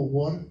of cold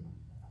water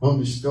on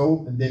the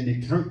stove, and then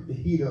they turn the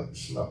heat up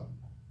slow.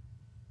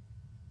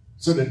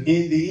 So that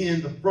in the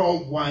end, the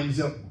frog winds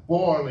up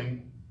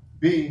boiling,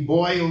 being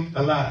boiled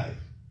alive.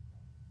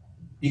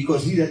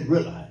 Because he doesn't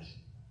realize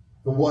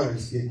the water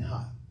is getting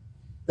hot.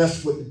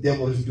 That's what the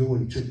devil is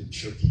doing to the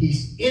church.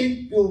 He's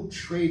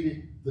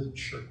infiltrated the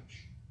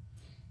church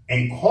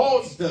and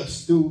caused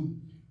us through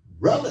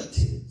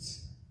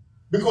relatives,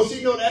 because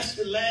that's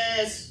the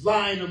last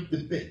line of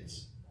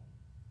defense.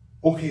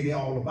 Okay, they're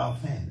all about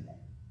family.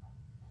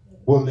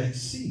 Well, let's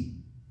see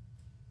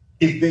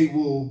if they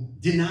will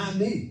deny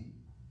me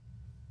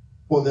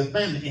for their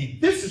family.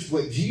 And this is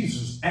what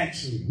Jesus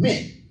actually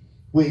meant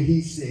when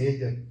he said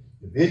that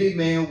if any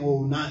man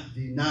will not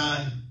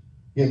deny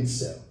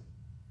himself,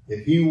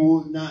 if he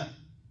will not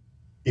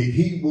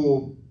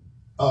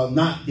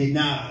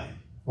deny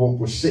or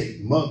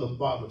forsake mother,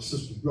 father,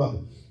 sister,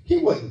 brother, he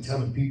wasn't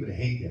telling people to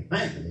hate their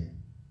family.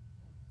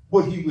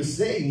 What he was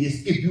saying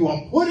is, if you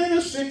are put in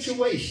a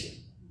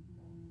situation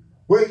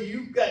where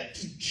you've got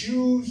to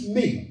choose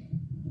me,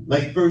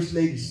 like First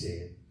Lady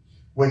said,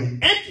 when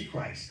the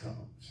Antichrist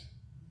comes,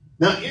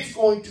 now it's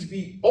going to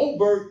be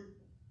overt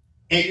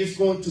and it's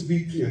going to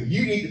be clear.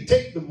 You need to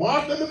take the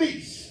mark of the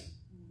beast,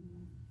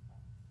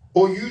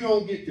 or you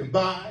don't get to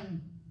buy,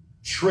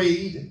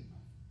 trade,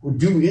 or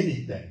do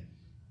anything.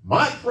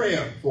 My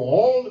prayer for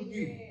all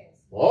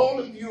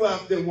of you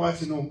out there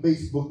watching on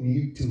Facebook and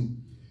YouTube,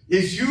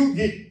 is you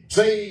get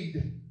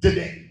saved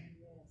today.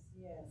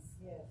 Yes.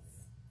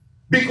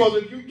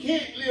 Because if you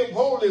can't live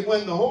holy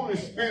when the Holy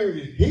Spirit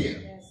is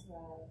here,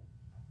 right.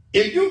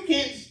 If you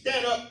can't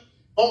stand up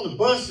on the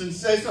bus and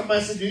say,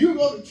 somebody said, do you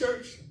go to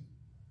church?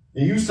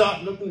 And you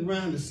start looking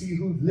around to see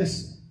who's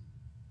listening.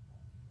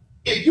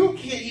 If you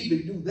can't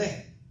even do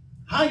that,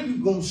 how are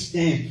you going to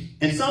stand?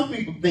 And some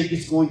people think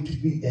it's going to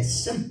be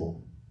as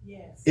simple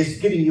as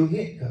getting your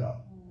head cut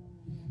off.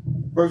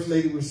 First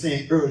lady was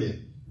saying earlier,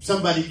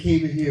 somebody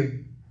came in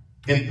here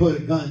and put a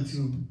gun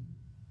to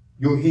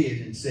your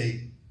head and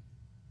say,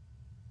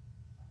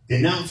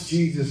 denounce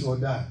Jesus or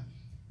die.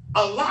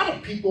 A lot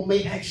of people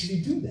may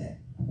actually do that.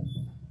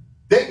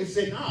 They would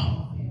say,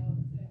 no,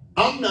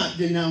 I'm not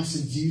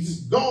denouncing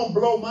Jesus. Go and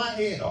blow my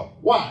head off.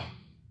 Why?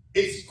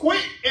 It's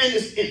quick and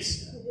it's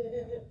instant.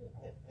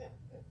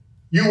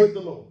 You with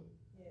the Lord.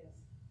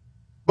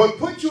 But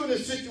put you in a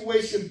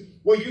situation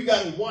where you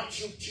got to watch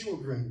your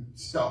children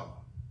starve.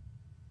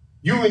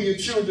 You and your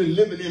children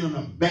living in an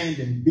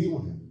abandoned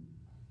building,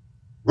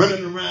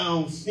 running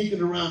around,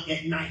 sneaking around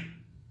at night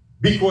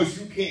because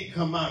you can't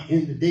come out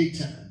in the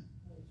daytime.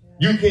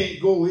 You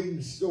can't go in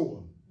the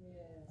store.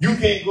 You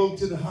can't go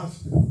to the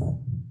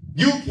hospital.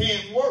 You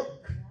can't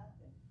work.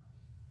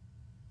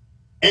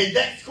 And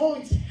that's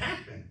going to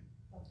happen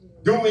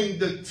during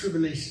the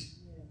tribulation.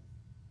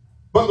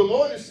 But the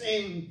Lord is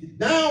saying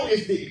now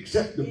is the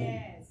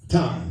acceptable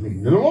time.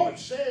 And the Lord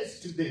says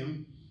to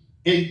them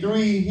in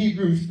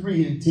Hebrews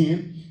 3 and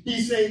 10,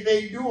 he said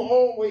they do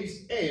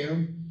always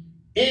err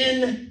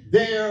in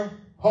their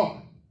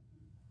heart.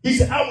 He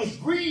said, I was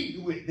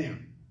grieved with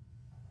them.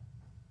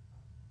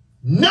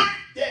 Not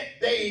that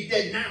they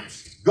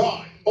denounced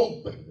God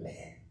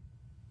openly.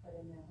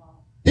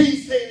 He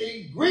said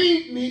they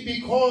grieved me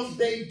because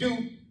they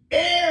do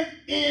err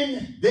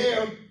in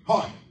their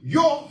heart.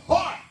 Your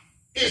heart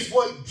is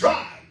what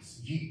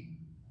drives you.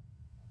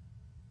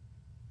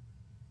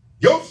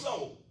 Your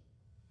soul.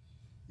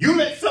 You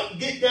let something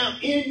get down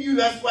in you.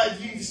 That's why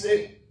Jesus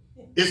said,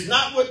 it's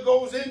not what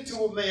goes into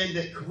a man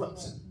that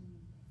corrupts him.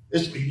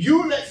 It's when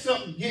you let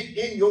something get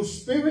in your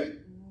spirit,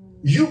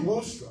 you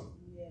will struggle.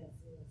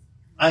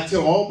 I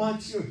tell all my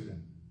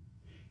children,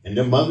 and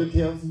their mother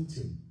tells them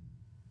too,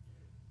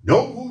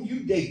 know who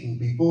you dating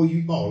before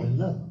you fall in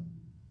love.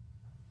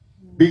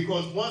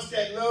 Because once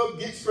that love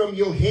gets from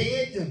your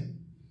head,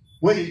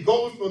 when it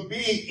goes from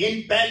being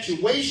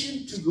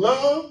infatuation to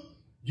love,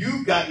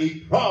 you've got a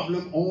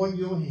problem on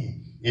your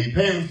hand. And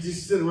parents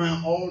just sit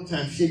around all the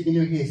time shaking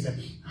their heads saying,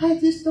 I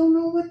just don't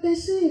know what they're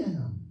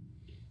saying.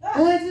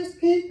 I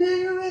just can't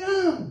figure it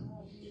out.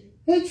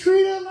 They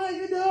treat her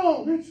like a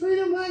dog. They treat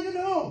her like a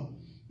dog.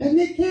 And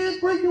they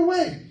can't break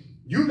away.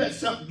 You let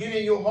something get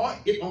in your heart,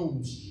 it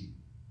owns you.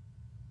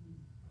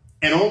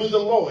 And only the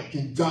Lord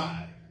can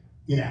drive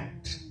it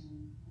out.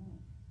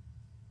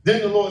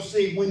 Then the Lord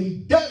said, when he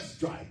does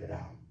drive it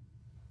out,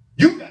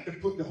 you got to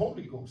put the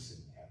Holy Ghost in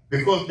there.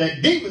 Because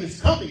that demon is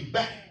coming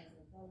back.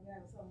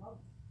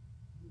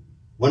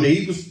 When the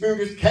evil spirit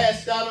is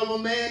cast out of a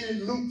man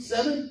in Luke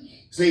 7,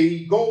 say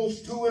he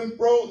goes to and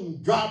fro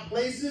in dry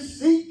places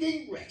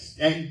seeking rest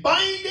and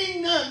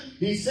finding none.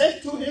 He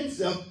said to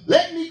himself,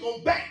 let me go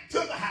back to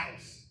the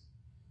house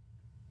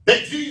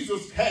that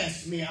Jesus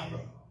cast me out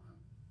of.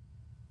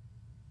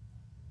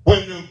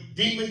 When the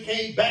demon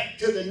came back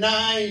to the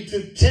 9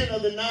 to 10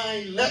 of the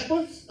 9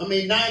 lepers,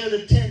 9 of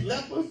the 10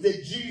 lepers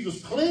that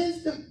Jesus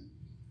cleansed them,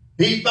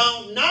 he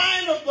found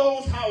 9 of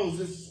those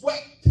houses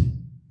swept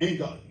and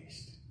garnished.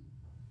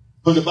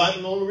 Because the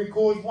Bible only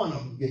records 1 of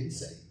them getting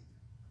saved.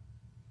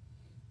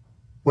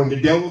 When the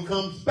devil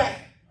comes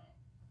back,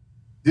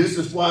 this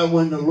is why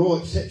when the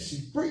Lord sets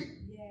you free,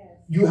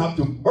 you have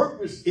to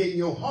purpose in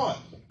your heart.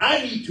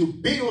 I need to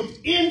build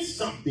in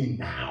something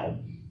now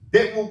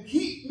that will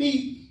keep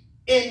me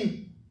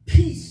in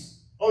peace.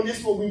 Oh, this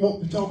is what we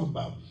want to talk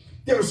about.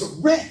 There is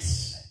a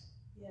rest.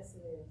 Yes, it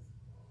is.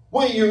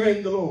 When you're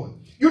in the Lord.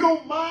 You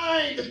don't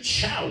mind the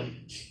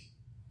challenge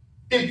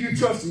if you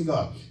trust in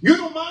God. You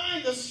don't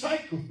mind the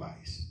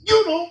sacrifice.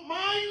 You don't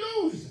mind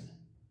losing.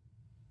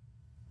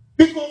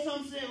 Because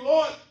I'm saying,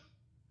 Lord,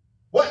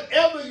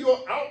 whatever your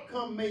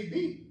outcome may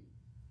be,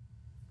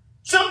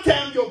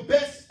 sometimes your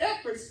best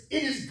efforts,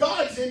 it is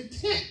God's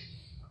intent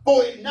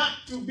for it not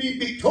to be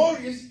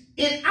victorious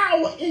in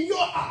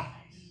your eyes.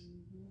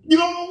 You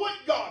don't know what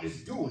God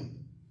is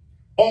doing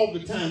all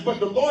the time.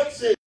 But the Lord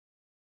said,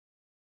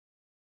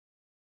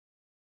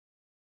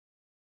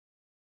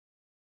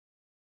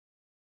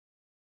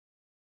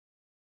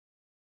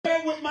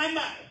 with my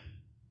mouth,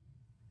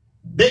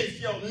 they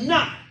shall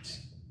not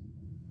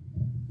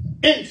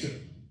enter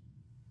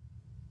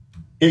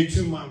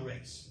into my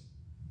rest.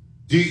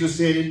 Jesus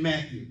said in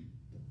Matthew,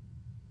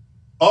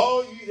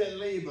 all ye that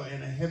labor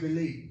and are heavy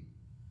laden,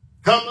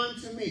 come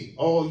unto me,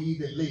 all ye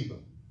that labor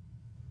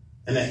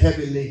and are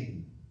heavy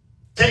laden.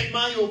 Take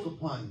my yoke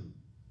upon you.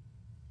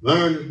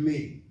 Learn of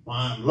me, for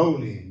I am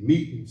lowly and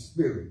meek in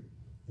spirit,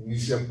 and you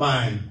shall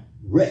find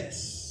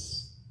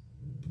rest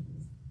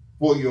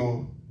for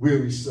your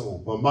weary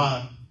soul. For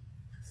my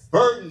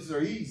burdens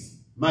are easy.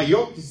 My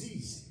yoke is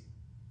easy.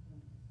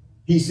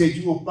 He said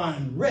you will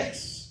find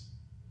rest.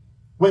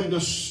 When the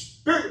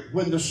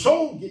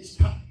soul gets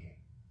tired,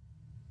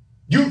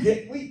 you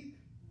get weak.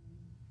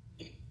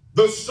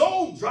 The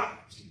soul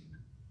drives you.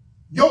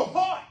 Your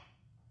heart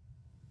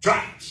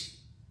drives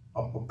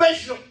you. A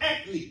professional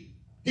athlete,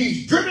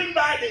 he's driven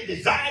by somebody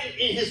decided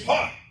in his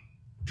heart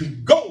to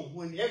go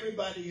when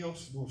everybody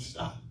else will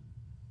stop.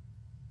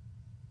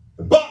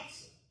 The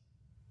boxer,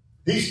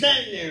 he's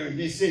standing there and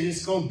they said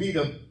it's going to be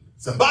the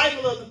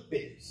survival of the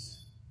fittest.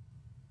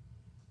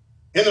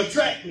 In a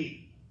track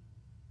meet,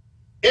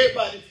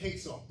 everybody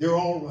takes off. They're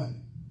all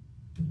running.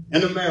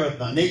 In a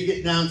marathon, they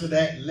get down to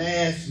that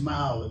last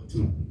mile or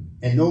two,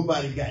 and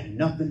nobody got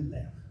nothing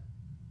left.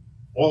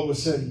 All of a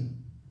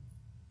sudden,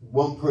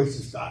 one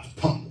person starts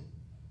pumping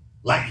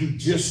like he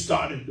just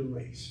started the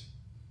race.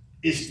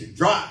 It's the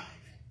drive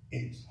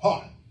in his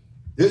heart.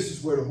 This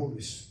is where the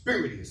Holy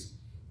Spirit is.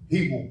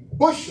 He will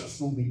push us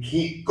when we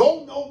can't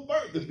go no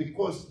further,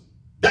 because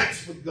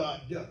that's what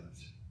God does.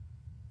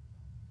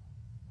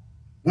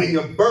 When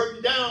you're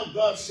burdened down,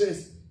 God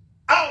says,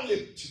 I'll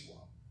lift you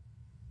up.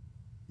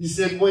 He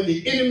said, when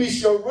the enemy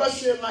shall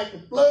rush in like a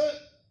flood,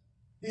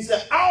 he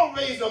said, I'll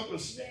raise up a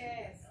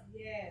standard.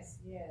 Yes.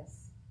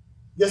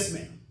 Yes,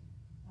 ma'am.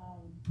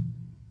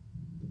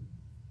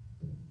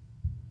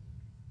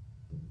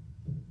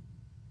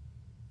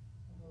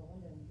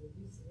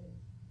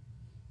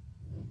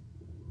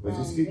 But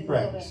just keep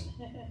practicing.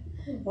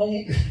 When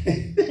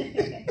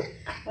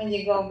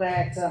you go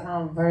back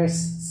to verse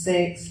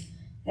 6,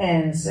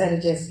 and instead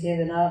of just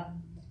giving up,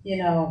 you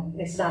know,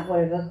 it's not what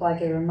it looked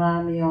like. It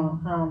reminded me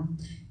on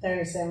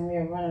Thursday when we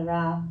were running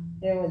around.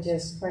 It was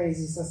just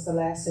crazy, Sister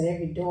Lass.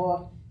 Every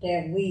door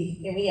that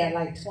we had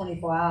like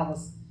 24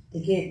 hours to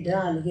get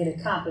done, to get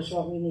accomplished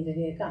what we needed to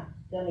get accomplished.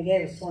 They only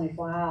gave us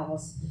 24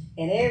 hours.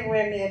 And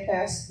everywhere me and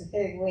Pastor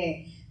Reddick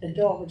went, the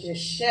door would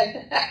just shut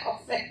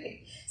out.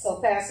 So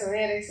Pastor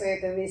Reddick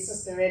said to me,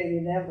 Sister Reddick,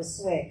 you never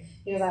sweat.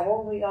 He was like,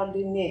 what are we going to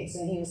do next?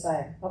 And he was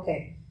like,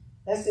 okay,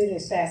 let's do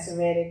this, Pastor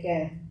Reddick.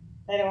 And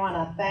later on,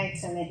 I thanked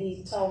him, and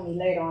he told me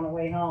later on the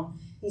way home,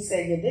 he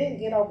said, you didn't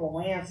get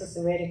overwhelmed,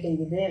 Sister Reddick, and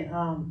you didn't,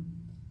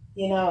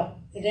 you know,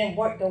 it didn't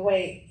work the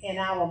way in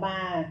our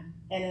mind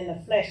and in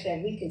the flesh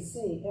that we could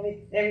see.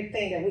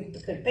 Everything that we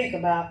could think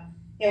about,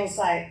 it was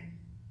like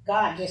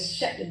God just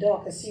shut the door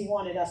because he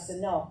wanted us to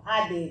know,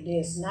 I did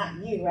this,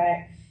 not you,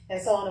 right?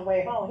 And so on the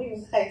way home, he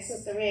was like,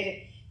 Sister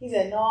Reddick, he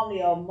said,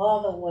 normally a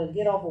mother would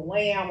get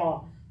overwhelmed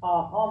or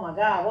oh my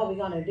God, what are we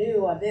going to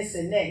do, or this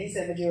and that. He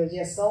said, but you were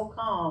just so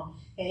calm.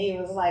 And he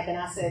was like, and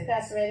I said,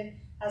 Pastor Reddick,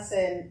 I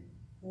said,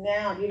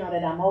 now, you know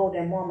that I'm older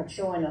and more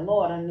mature in the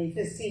Lord underneath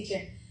his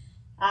teaching,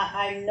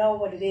 I know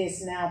what it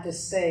is now to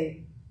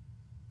say,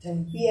 to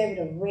be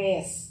able to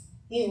rest,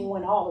 even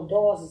when all the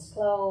doors is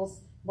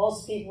closed.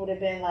 Most people would have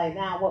been like,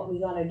 now what we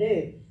going to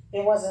do?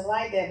 It wasn't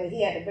like that, but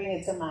he had to bring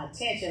it to my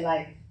attention.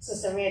 Like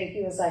Sister Reddick,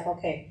 he was like,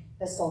 okay,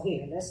 let's go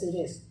here, let's do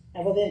this.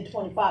 And within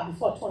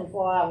before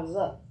 24 hours was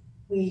up,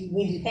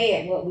 we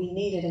had what we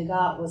needed, and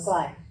God was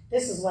like,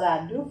 this is what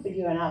I do for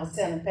you. And I was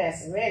telling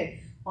Pastor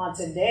Reddick on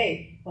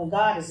today, when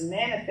God is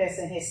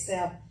manifesting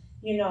himself,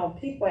 you know,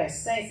 people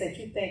as saints that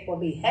you think will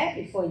be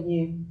happy for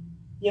you,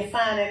 you're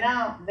finding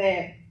out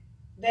that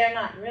they're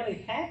not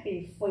really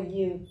happy for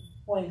you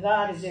when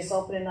God is just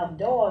opening up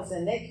doors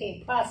and they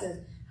can't process,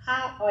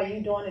 how are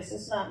you doing this?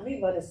 It's not me,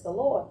 but it's the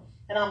Lord.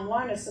 And I'm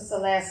learning, Sister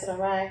Lassiter,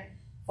 right,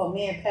 for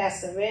me and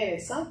Pastor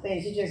Reddick, some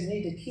things you just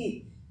need to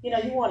keep. You know,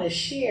 you want to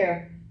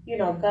share, you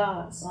know,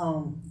 God's,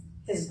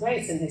 his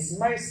grace and his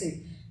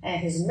mercy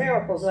and his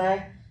miracles,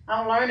 right?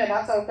 I'm learning.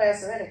 I told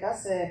Pastor Reddick, I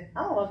said,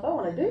 I don't know if I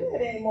want to do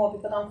that anymore,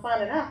 because I'm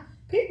finding out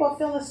people are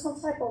feeling some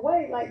type of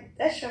way, like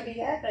that shouldn't be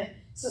happening.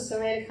 Sister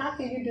Reddick, how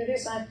can you do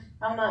this?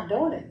 I'm not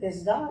doing it.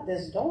 It's God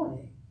that's doing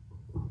it.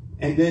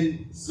 And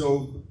then,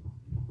 so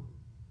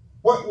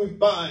what we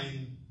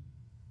find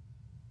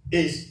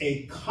is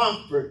a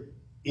comfort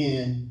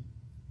in,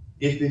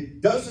 if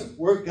it doesn't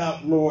work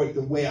out, Lord,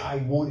 the way I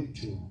want it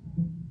to,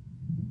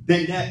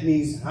 then that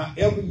means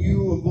however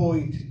you are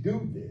going to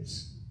do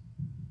this,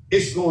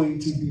 it's going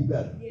to be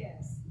better.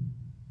 Yes.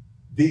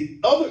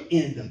 The other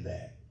end of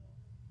that,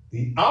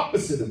 the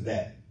opposite of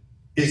that,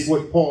 is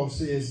what Paul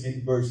says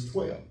in verse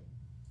 12.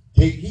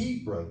 Take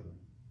heed, brethren,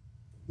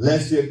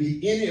 lest there be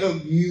any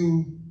of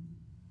you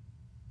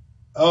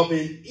of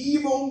an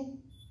evil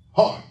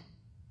heart,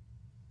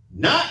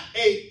 not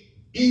an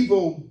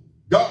evil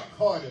dark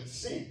heart of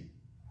sin,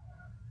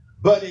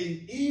 but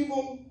an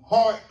evil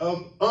heart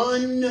of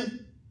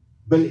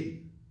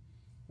unbelief.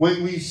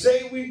 When we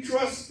say we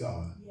trust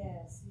God,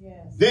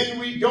 then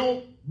we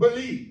don't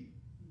believe.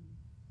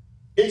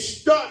 It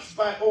starts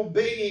by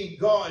obeying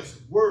God's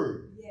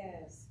word.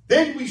 Yes.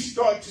 Then we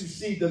start to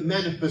see the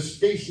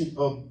manifestation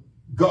of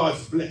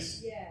God's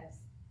blessing. Yes.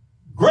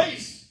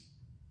 Grace,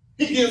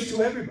 he gives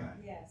to everybody.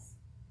 Yes.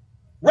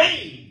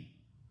 Rain,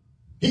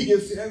 he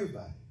gives to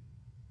everybody.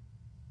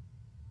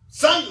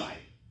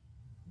 Sunlight,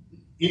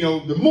 you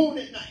know, the moon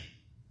at night,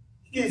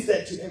 he gives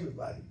that to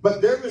everybody.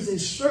 But there is a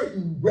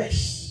certain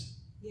rest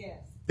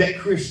that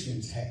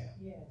Christians have.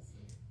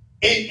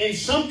 And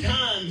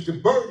sometimes the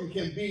burden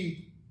can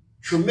be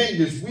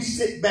tremendous. We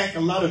sit back a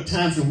lot of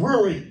times and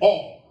we're in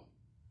awe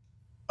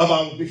of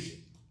our bishop,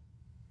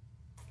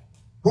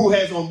 who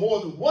has on more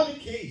than one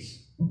occasion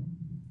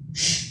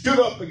stood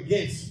up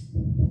against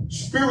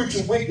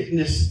spiritual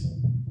wickedness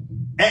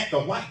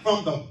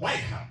from the White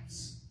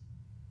House.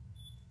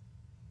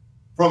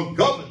 from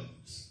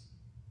governors,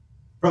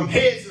 from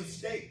heads of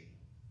state.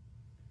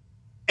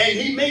 And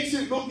he makes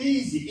it look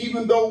easy,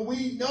 even though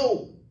we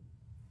know.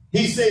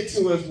 He said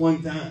to us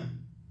one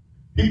time,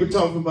 people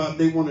talking about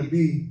they want to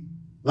be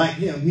like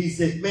him. He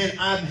said, man,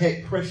 I've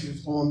had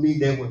pressures on me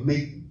that would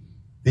make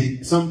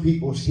some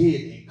people's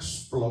head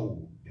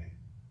explode.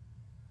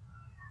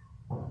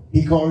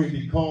 He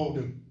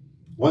called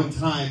one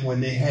time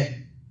when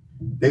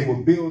they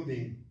were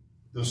building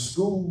the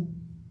school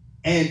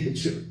and the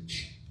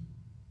church.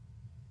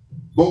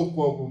 Both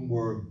of them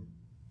were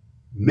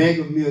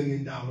mega $1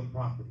 million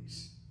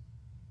properties.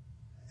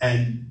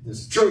 And the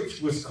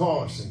church was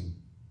costing,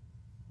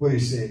 what he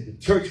said, the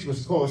church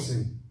was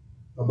costing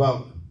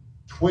about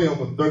 $12,000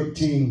 or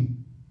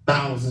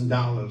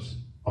 $13,000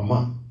 a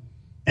month.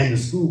 And the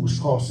school was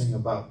costing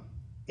about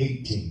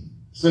 $18,000.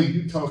 So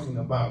you're talking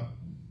about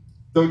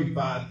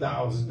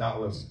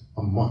 $35,000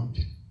 a month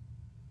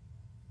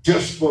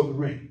just for the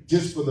rent,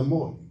 just for the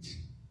mortgage.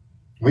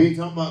 We ain't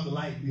talking about the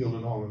light bill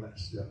and all of that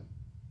stuff.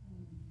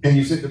 And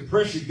you said the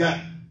pressure got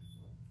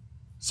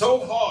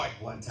so hard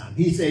one time.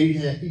 He said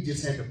he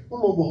just had to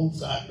pull over on the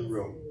side of the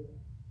road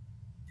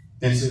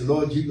and said,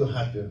 Lord, you're going to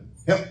have to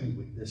help me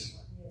with this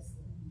one.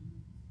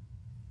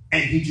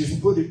 And he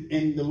just put it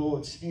in the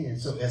Lord's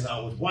hands. So as I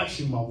was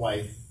watching my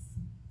wife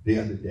the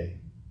other day,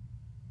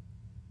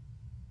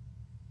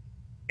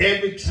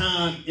 every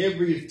time,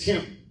 every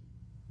attempt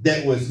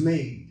that was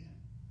made,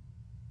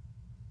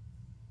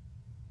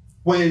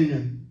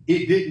 when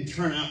it didn't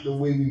turn out the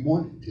way we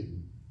wanted to,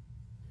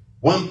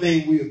 one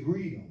thing we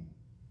agreed on,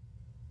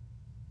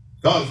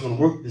 God's going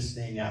to work this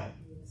thing out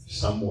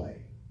some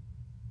way.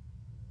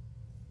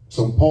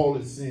 So Paul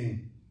is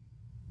saying,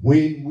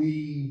 when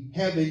we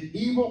have an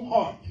evil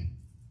heart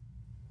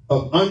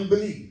of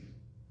unbelief,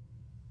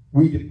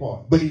 we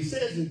depart. But he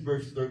says in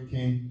verse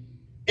 13,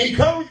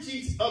 encourage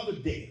each other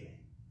daily.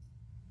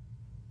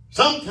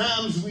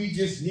 Sometimes we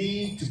just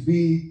need to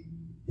be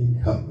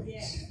encouraged.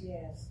 Yes,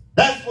 yes.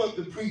 That's what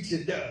the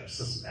preacher does,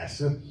 Sister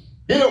Master.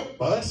 He don't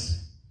fuss.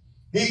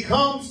 He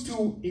comes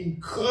to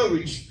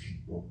encourage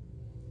people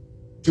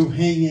to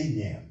hang in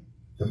there.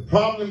 The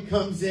problem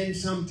comes in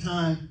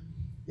sometimes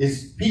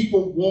is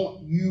people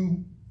want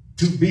you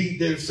to be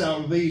their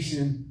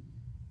salvation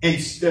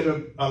instead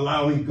of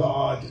allowing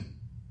God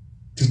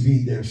to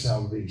be their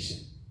salvation.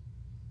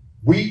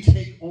 We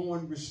take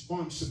on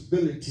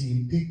responsibility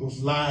in people's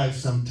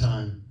lives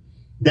sometimes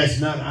that's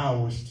not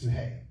ours to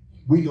have.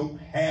 We don't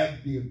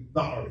have the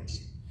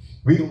authority.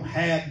 We don't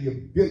have the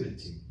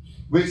ability.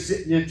 We're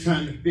sitting there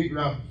trying to figure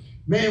out,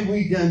 man,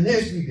 we done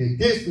this, we did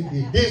this, we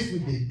did this, we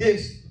did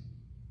this.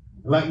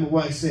 Like my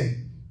wife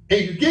said,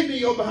 hey, you give me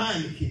your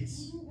behind the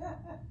kiss.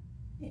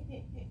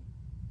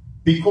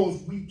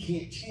 Because we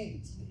can't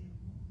change them.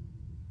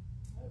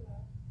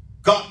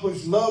 God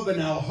puts love in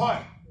our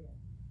heart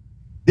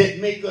that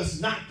make us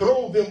not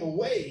throw them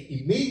away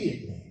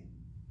immediately.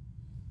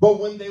 But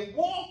when they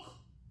walk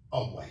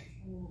away,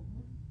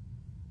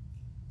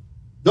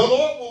 the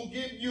Lord will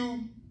give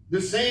you the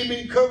same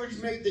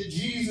encouragement that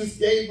Jesus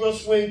gave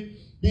us when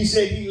he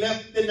said he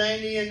left the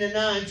 90 and the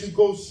 9 to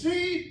go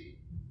see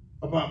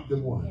about the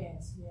one.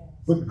 Yes, yes.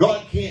 But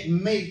God can't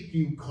make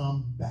you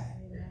come back.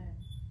 Amen.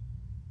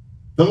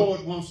 The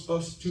Lord wants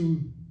us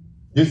to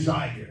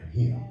desire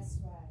him. That's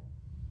right.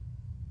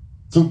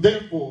 So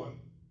therefore,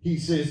 he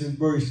says in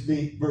verse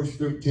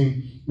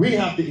 13, we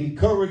have to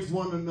encourage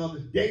one another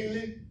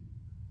daily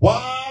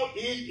while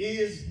it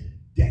is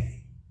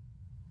day.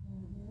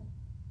 Mm-hmm.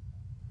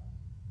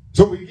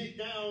 So we get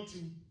down to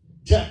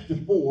chapter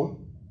 4,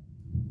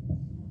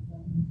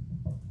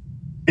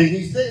 and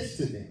he says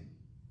to them,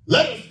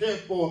 let us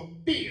therefore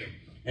fear.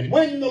 And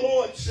when the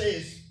Lord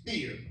says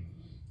fear,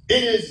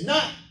 it is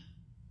not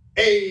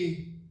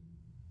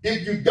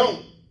if you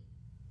don't,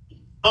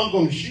 I'm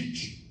going to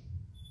shoot you.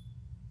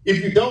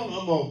 If you don't,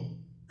 I'm going to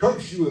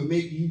curse you and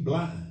make you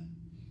blind.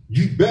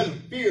 You better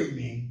fear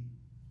me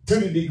to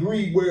the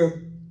degree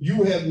where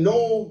you have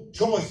no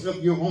choice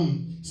of your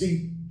own.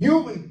 See,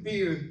 human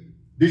fear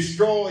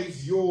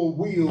destroys your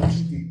will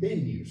to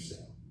defend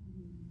yourself.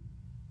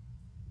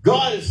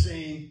 God is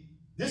saying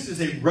this is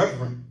a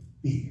reverent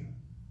fear.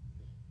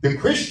 The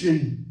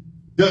Christian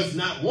does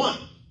not want.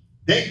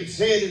 David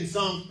said in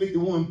Psalm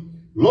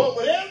 51, Lord,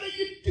 whatever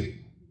you do,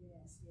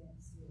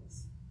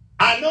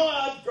 I know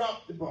I've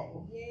dropped the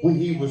ball when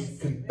he was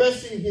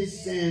confessing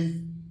his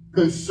sin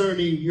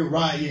concerning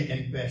Uriah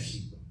and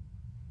Bathsheba.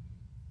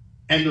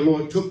 And the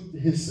Lord took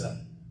his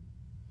son.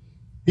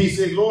 He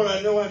said, Lord,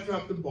 I know I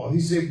dropped the ball. He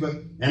said,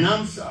 and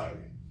I'm sorry.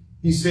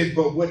 He said,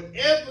 but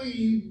whatever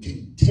you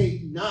do,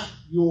 take not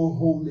your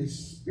Holy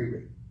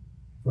Spirit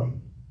from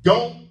me.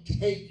 Don't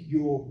take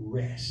your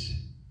rest.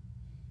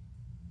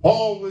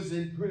 Paul was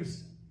in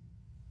prison.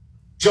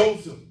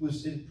 Joseph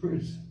was in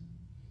prison.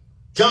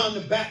 John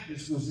the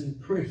Baptist was in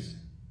prison.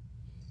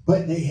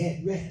 But they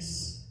had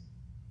rest.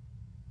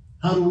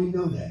 How do we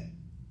know that?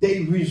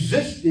 They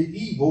resisted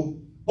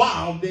evil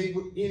while they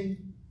were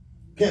in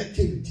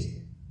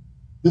captivity.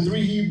 The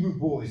 3 Hebrew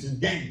boys and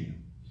Daniel,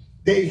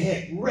 they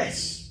had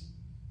rest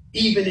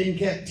even in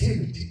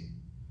captivity.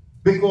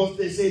 Because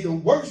they say the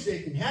worst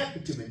that can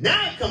happen to me.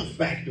 Now it comes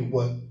back to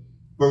what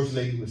First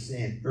Lady was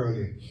saying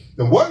earlier.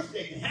 The worst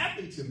that can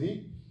happen to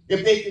me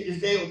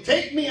is they'll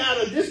take me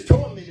out of this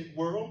tormented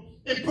world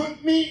and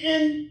put me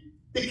in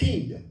the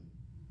kingdom.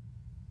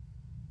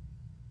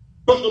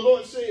 But the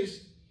Lord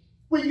says,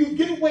 when you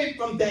get away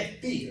from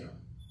that fear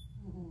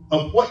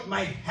of what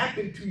might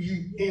happen to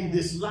you in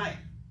this life,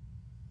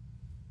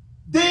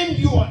 then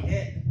you are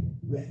at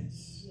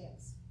rest.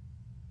 Yes.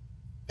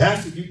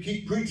 Pastor, you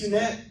keep preaching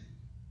that,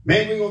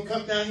 man, we're going to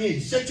come down here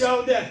and shut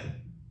y'all down.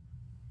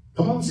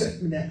 Come on,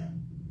 shut me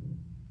down.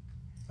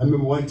 I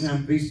remember one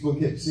time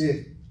Facebook had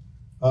said,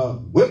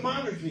 we're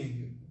monitoring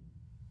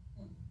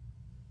you.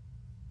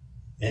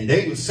 And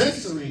they were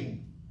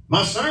censoring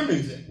my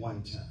sermons at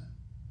one time.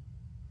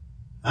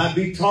 I'd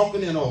be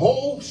talking and a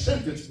whole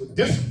sentence would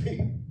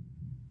disappear.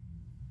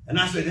 And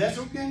I said, that's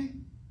okay.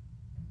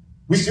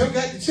 We still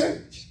got the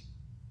church.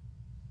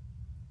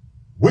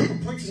 We were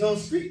preaching on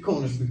street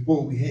corners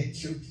before we had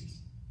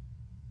churches.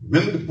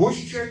 Remember the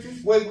bush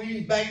churches where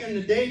we, back in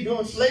the day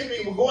during slavery,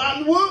 they would go out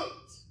in the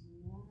woods.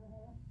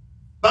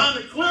 Find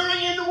a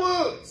clearing in the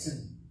woods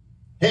and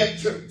have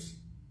church.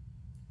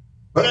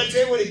 But I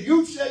tell you what, if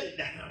you shut it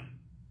down,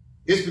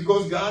 it's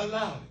because God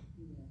allowed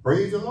it.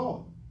 Praise the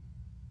Lord.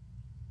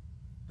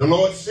 The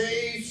Lord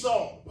saved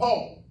Saul.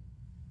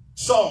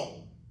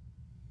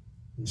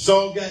 When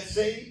Saul got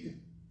saved,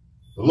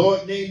 the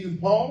Lord named him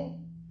Paul.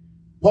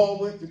 Paul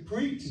went to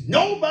preach.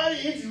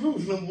 Nobody in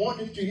Jerusalem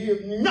wanted to hear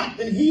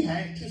nothing he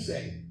had to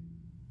say.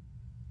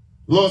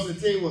 The Lord said,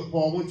 tell you what,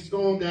 Paul, why don't you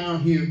go on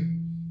down here,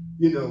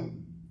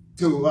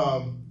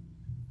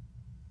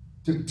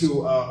 to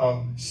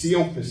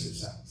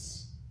Cleophas'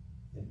 house,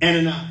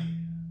 Ananias.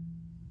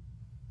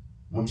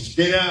 I want you to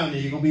stay down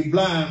there. You're going to be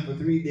blind for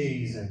 3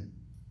 days, and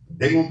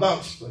they're going to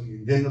vouch for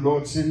you. Then the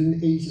Lord sent an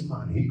Asian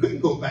man. He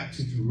couldn't go back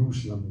to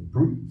Jerusalem and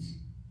preach.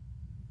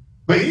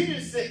 But he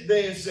didn't sit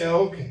there and say,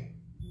 okay,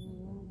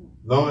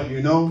 Lord,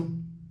 you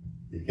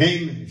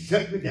came and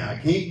shut me down. I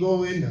can't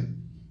go in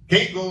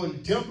the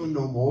temple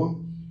no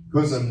more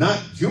because I'm not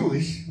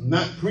Jewish. I'm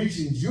not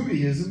preaching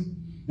Judaism.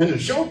 And the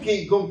show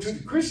can't go to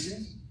the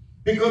Christians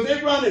because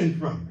they're running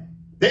from me.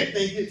 They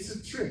think it's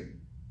a trick.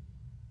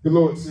 The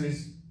Lord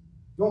says,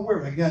 don't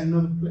worry, I got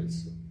another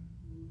place for you.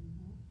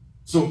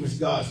 So if it's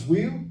God's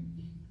will,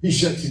 he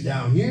shuts you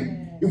down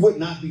here. It would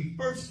not be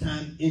first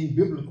time in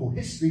biblical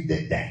history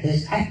that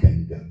has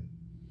happened.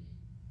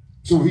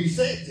 So he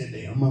said to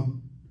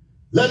them,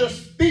 let us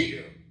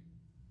fear,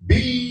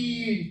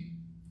 be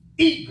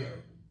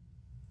eager,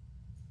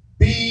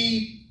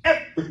 be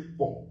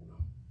effortful,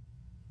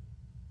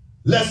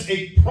 lest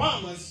a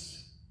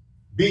promise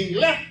being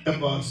left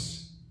of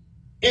us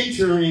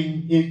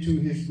entering into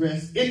his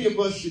rest, any of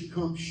us should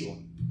come short.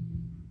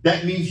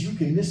 That means you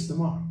can miss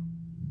tomorrow.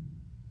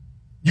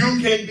 You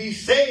can be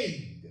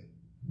saved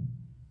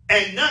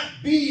and not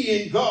be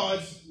in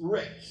God's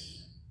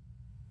rest.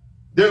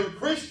 There are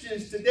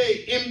Christians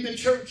today in the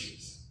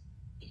churches,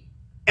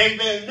 and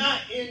they're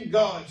not in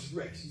God's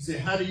rest. You say,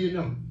 how do you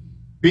know?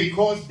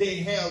 Because they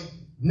have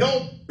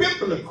no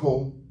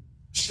biblical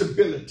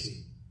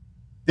stability.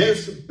 Their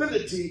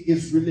stability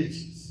is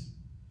religious.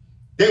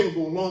 They will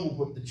go along with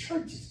what the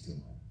church is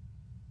doing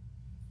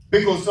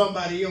because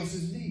somebody else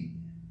is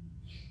leading.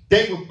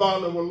 They will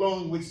follow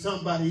along with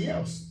somebody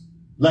else,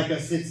 like I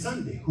said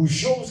Sunday, who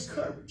shows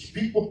courage.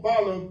 People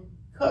follow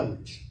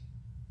courage.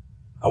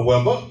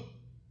 However,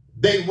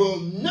 they will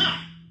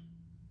not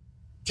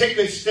take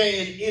a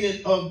stand in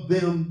and of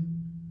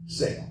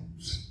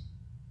themselves.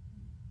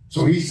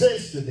 So he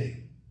says to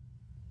them,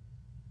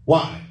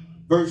 why?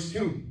 Verse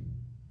 2.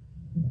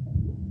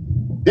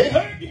 They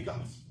heard the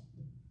gospel.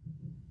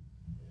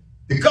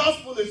 The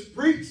gospel is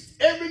preached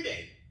every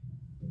day.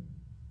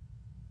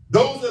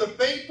 Those that are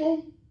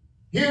faithful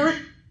hear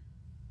it.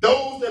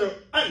 Those that are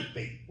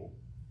unfaithful,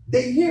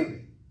 they hear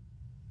it.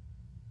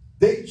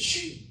 They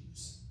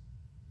choose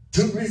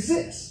to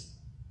resist.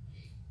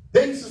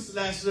 Then, Sister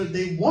Lashley,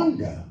 they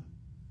wonder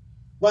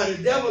why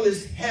the devil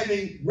is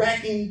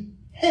racking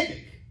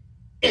havoc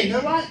in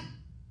their life.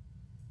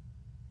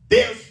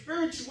 Their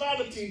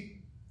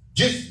spirituality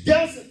just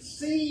doesn't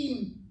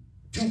seem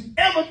to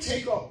ever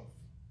take off.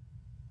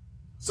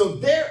 So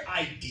their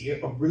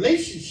idea of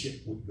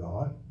relationship with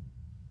God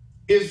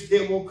is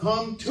they will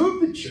come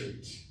to the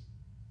church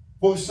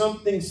for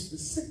something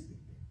specific.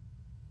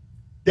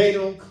 They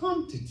don't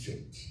come to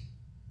church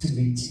to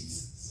meet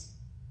Jesus.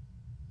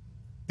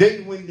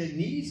 Then when their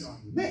needs are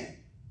met,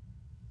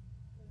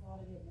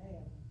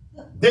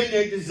 then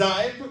their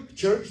desire for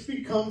church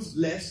becomes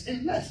less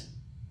and less.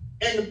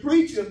 And the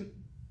preacher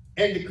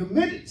and the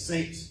committed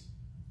saints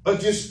are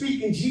just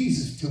speaking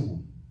Jesus to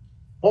them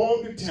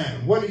all the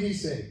time. What did he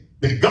say?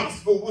 The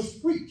gospel was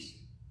preached.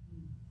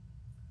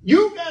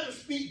 You got to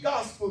speak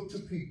gospel to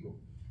people.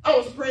 I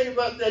was praying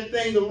about that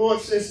thing. The Lord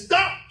says,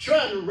 stop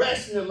trying to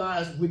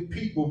rationalize with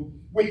people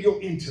with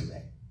your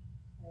intellect.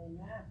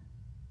 Amen.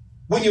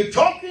 When you're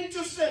talking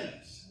to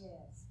sinners,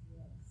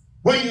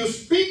 when you're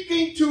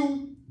speaking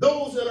to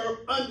those that are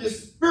under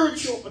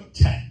spiritual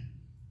attack,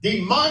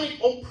 demonic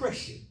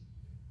oppression,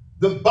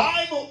 the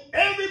Bible,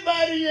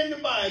 everybody in the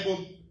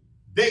Bible,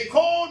 they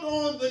called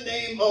on the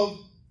name of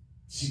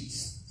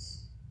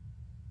Jesus.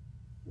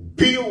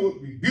 Peter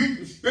would rebuke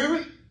a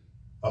spirit,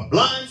 a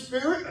blind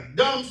spirit, a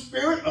dumb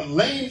spirit, a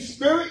lame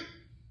spirit,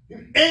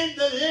 in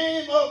the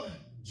name of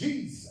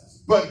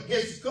Jesus. But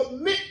his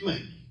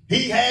commitment,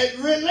 he had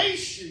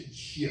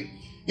relationship.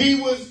 He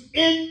was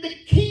in the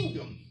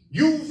kingdom,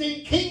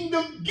 using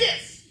kingdom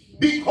gifts,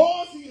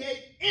 because he had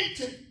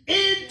entered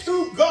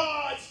into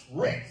God's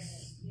rest.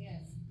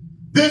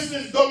 This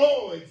is the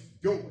Lord's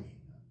doing.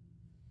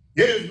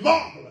 It is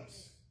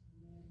marvelous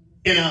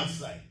in our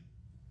sight.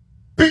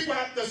 People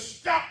have to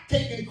stop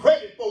taking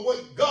credit for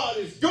what God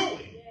is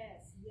doing.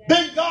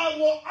 Then God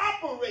will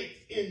operate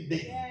in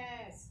them.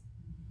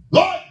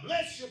 Lord,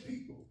 bless your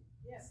people.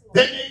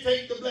 Then they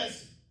take the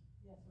blessing,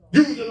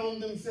 use it on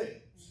themselves.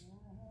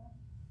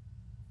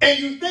 And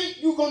you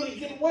think you're going to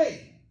get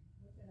away.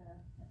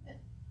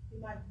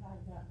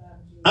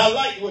 I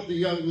like what the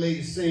young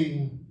lady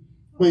sang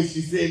when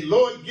she said,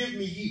 Lord, give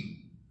me you.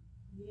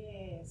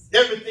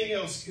 Everything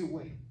else can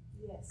wait.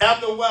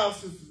 After a while,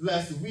 Sister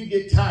Lassie, we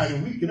get tired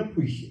and we can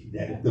appreciate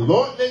that. If the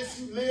Lord lets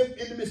you live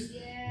in the midst.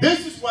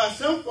 This is why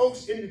some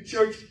folks in the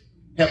church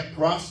have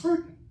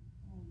prospered.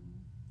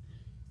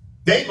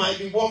 They might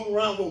be walking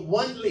around with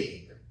one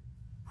leg,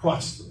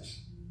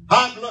 prosperous.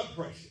 High blood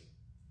pressure,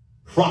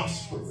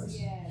 prosperous.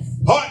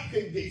 Heart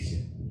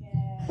condition,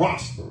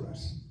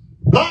 prosperous.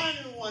 Blind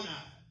in one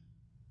eye,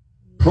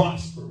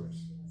 prosperous.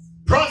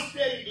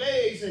 Prosthetic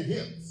legs and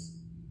hips,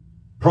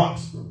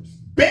 prosperous.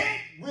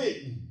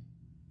 Bedridden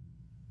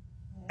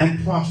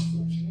and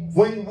prosperous.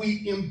 When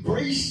we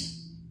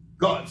embrace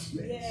God's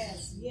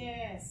grace.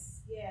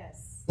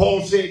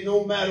 Paul said,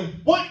 no matter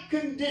what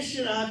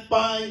condition I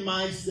find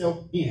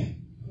myself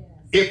in,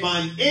 if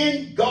I'm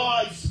in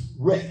God's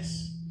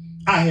rest,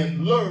 I have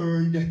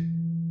learned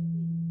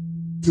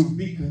to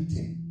be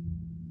content.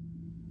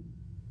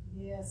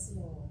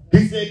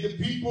 He said the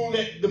people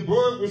that the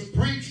word was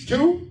preached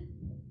to,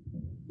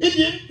 it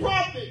didn't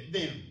profit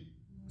them.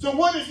 So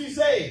what does he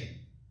say?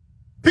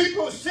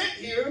 People sit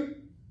here,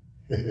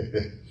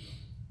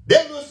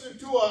 they listen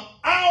to an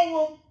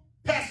hour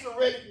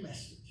pastoretic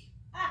message.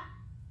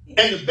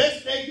 And the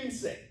best they can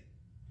say,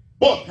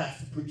 boy,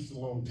 Pastor preached a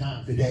long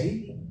time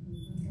today.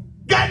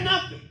 Got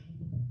nothing.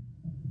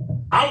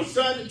 I was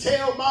trying to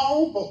tell my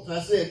own folks,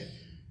 I said,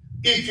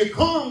 if you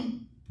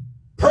come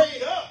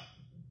prayed up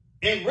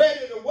and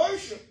ready to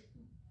worship,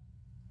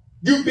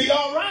 you'll be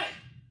all right.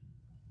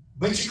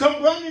 But you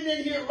come running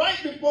in here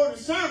right before the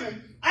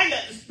sermon, I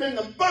got to spend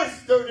the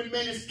first 30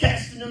 minutes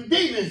casting them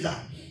demons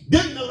out.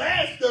 Then the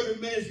last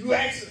 30 minutes, you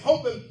actually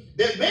hoping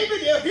that maybe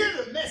they'll hear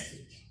the message.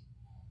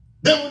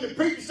 Then when the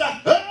preacher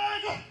starts,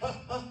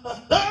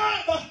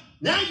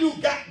 now you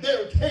got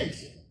their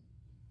attention.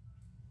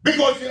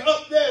 Because you're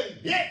up there,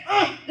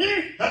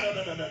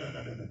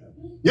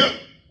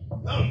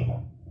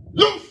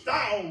 loose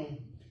thou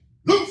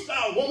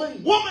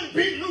woman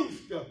be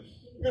loosed.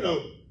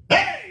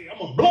 Hey, I'm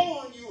going to blow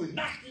on you and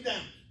knock you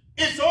down.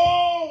 It's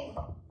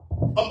all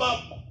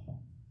about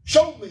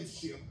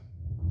showmanship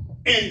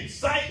and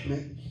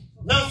excitement.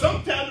 Now,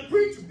 sometimes the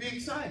preacher be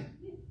excited.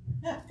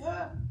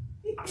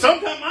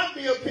 Sometimes I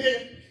be up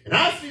here and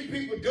I see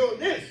people doing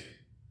this.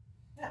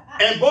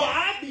 And boy,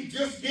 I be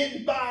just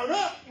getting fired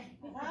up.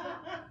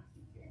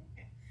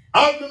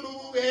 I remember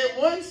when we had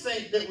one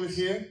saint that was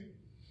here,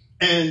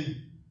 and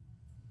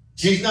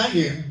she's not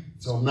here,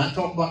 so I'm not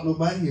talking about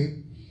nobody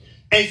here.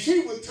 And she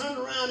would turn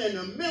around in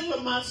the middle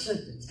of my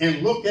sentence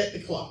and look at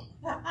the clock.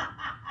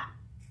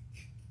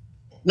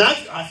 Now,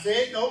 I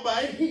said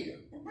nobody here.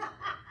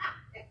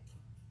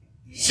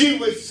 She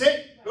would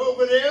sit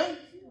over there,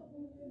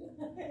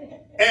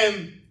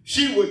 and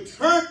she would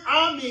turn,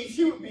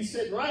 she would be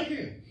sitting right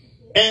here,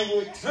 and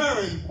would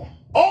turn,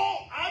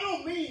 I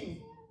don't mean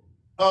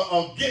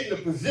of getting a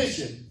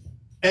position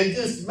and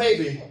just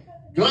maybe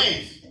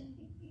glance.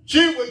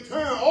 She would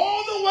turn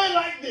all the way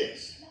like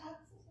this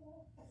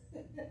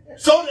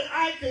so that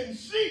I can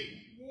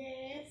see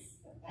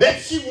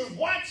that she was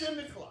watching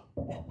the clock.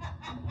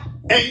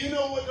 And you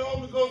know what the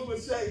Holy Ghost would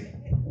say?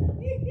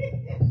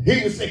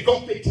 He would say,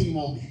 go 15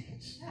 more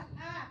minutes.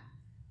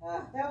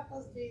 Help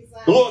us, Jesus.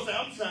 The Lord said,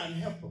 I'm trying to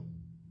help them.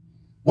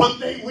 One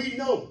thing we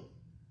know,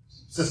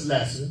 Sister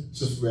Lassie,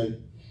 Sister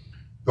Reddy,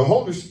 the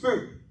Holy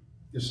Spirit,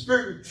 the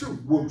Spirit of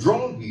truth will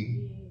draw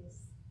you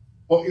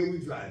or it will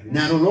drive you.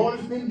 Now, the Lord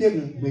has been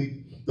dealing with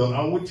me. So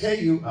I will tell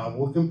you, I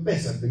will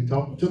confess, I've been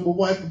talking to my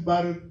wife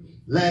about it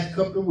last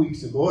couple of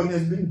weeks. The Lord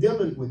has been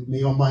dealing with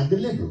me on my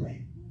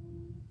delivery.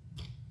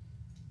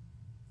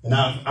 And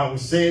I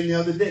was saying the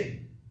other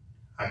day,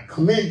 I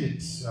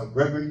commended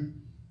Reverend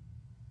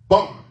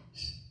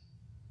Barnes,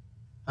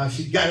 how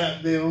she got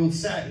out there on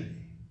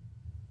Saturday.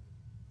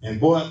 And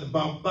boy, after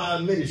about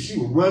 5 minutes, she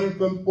was running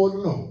from before the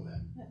Lord.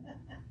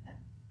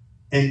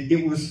 And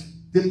it was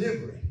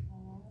delivery,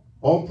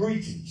 all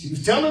preaching. She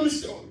was telling the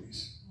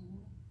stories,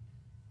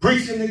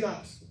 preaching the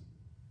gospel.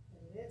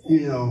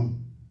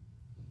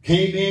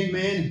 Came in,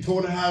 man, and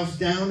tore the house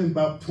down in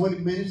about 20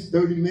 minutes,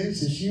 30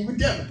 minutes, and she was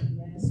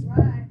done. That's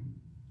right.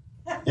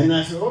 And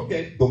I said,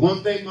 okay. But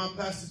one thing my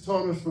pastor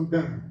taught us from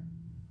Durham,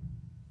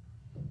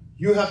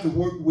 you have to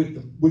work with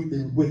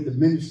the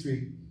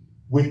ministry,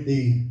 with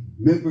the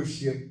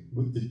membership,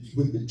 with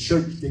the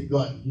church that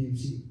God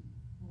gives you.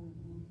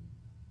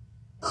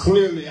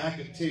 Clearly, I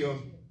could tell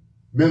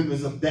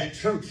members of that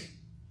church,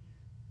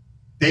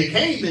 they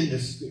came in the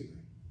spirit.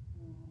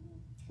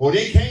 Or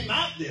they came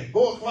out there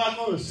 4 o'clock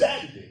on a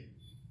Saturday,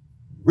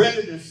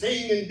 ready to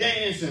sing and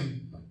dance,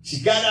 and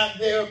she got out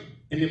there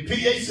and the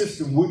PA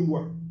system wouldn't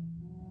work.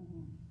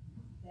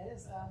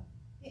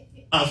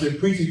 I said,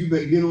 preacher, you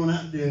better get on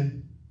out there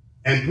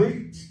and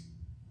preach.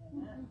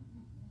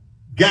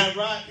 Got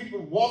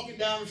people walking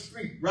down the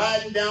street,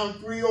 riding down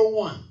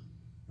 301.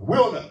 And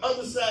we're on the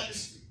other side of the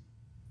street.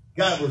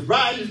 Guy was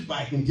riding his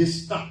bike and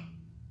just stopped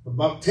for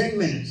about 10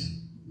 minutes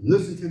and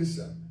listened to the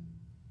sermon.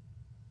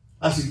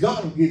 I said,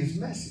 God will get his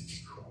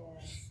message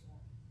across.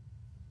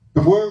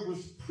 The word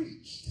was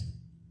preached.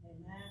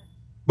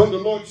 But the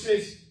Lord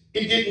says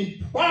it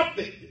didn't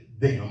profit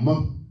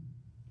them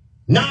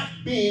not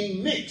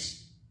being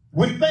mixed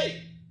with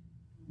faith.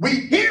 We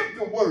hear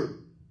the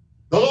word.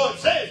 The Lord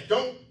says,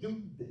 don't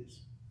do this.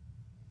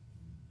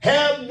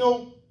 Have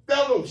no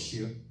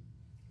fellowship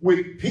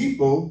with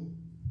people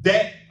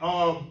that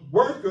are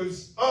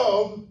workers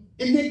of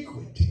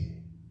iniquity.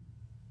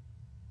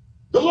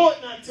 The Lord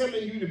not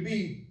telling you to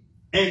be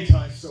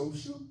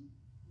antisocial.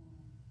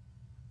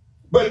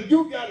 But if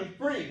you got a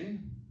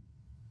friend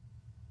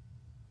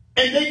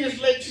and they just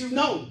let you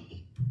know,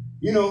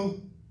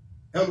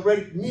 Elder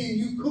Reddick, me and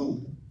you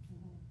cool.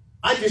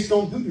 I just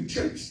don't do the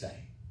church thing.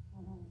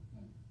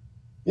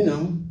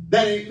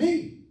 That ain't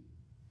me.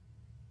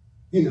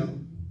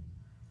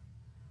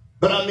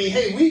 But I mean,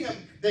 hey, we have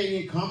a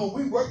thing in common.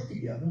 We work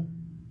together.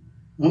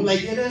 I'm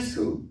like, yeah, that's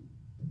cool.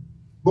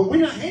 But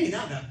we're not hanging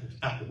out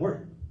after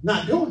work.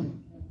 Not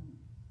doing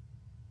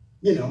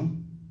it.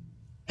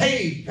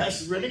 Hey,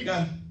 Pastor Reddick,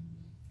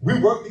 we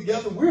work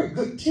together. We're a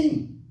good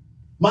team.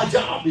 My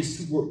job is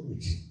to work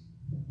with you.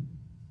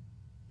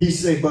 He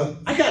said, but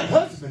I got a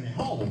husband at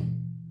home.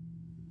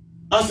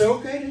 I said,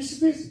 okay, that's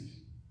your business.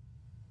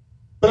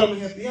 But I'm going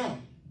to help you out.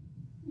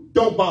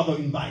 Don't bother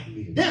inviting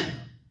me to dinner.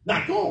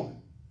 Not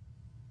going.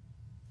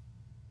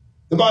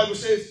 The Bible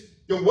says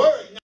the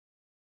word.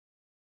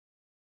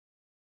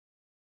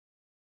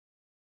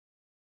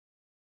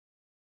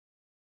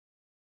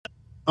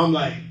 I'm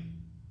like,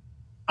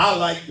 I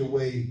like the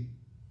way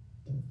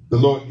the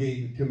Lord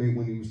gave it to me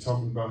when he was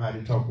talking about how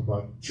to talk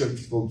about church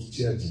folks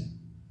judging.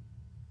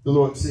 The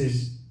Lord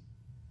says,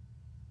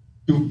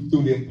 through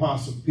the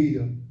Apostle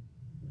Peter,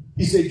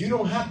 he said, you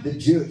don't have to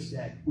judge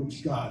that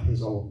which God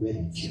has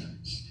already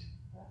judged.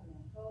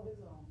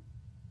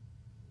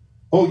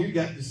 All you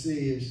got to say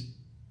is,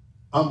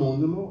 I'm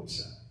on the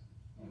Lord's side.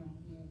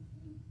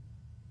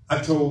 I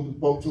told the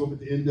folks over at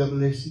the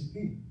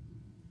NAACP,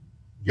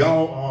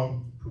 y'all are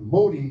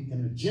promoting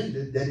an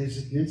agenda that is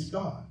against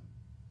God.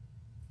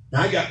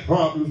 Now, I got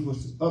problems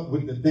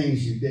with the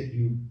things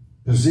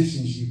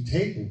positions you've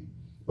taken,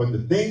 but the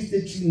things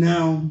that you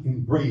now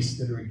embrace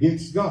that are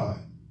against God,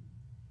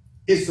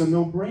 it's a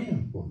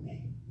no-brainer for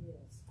me.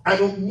 I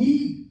don't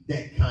need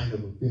that kind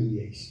of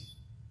affiliation.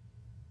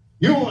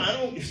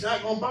 It's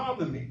not going to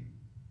bother me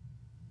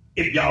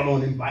if y'all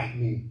don't invite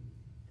me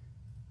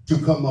to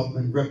come up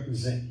and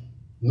represent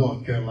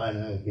North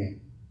Carolina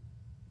again.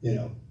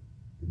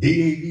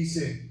 DAV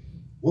said,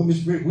 well,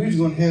 Mr. Britt, we was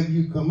going to have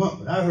you come up,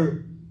 but I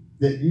heard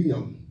that,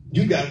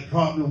 you got a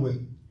problem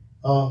with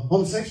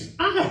homosexuals.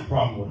 I have a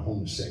problem with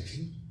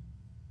homosexuals.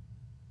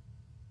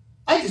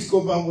 I just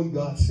go by what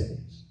God says.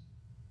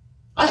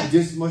 I have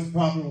just as much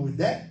problem with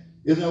that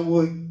as I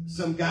would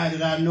some guy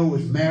that I know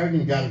is married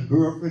and got a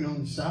girlfriend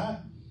on the side.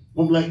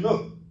 I'm like,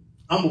 look,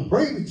 I'm going to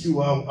pray with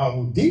you. I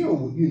will deal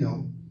with,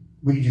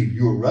 with you.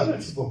 You're a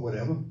relative or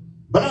whatever,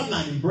 but I'm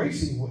not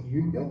embracing what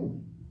you're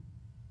doing.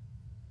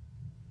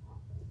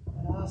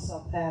 But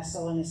also,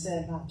 Pastor, when he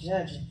said about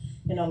judging,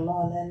 the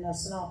Lord letting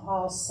us know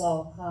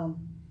also,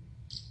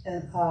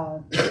 you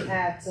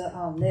have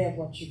to live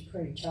what you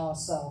preach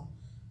also.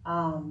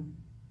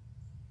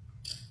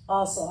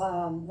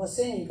 What's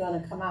in you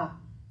going to come out.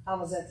 I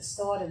was at the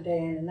store today,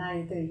 and the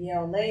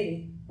 93-year-old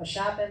lady was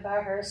shopping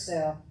by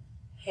herself,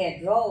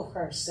 had drove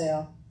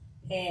herself,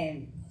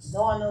 and was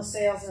doing those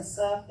sales and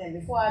stuff. And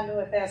before I knew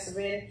it, Pastor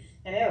Reddick,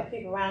 and there were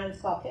people around, it was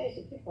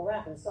Caucasian people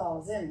around, because I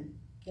was in,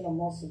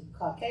 mostly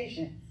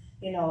Caucasian,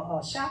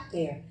 shop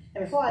there.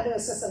 And before I knew it,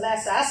 Sister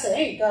Lassiter, I said,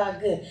 ain't God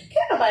good?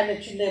 Can't nobody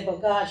let you live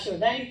but God. She was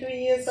 93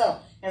 years old.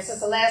 And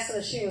Sister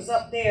Lassiter, she was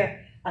up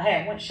there. I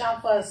had went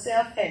shop for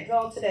herself, had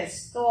drove to that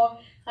store.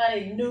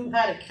 Honey knew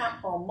how to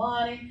count her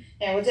money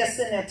and was just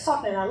sitting there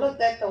talking. And I looked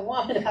at the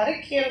woman, I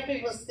didn't care if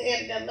people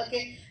standing there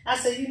looking. I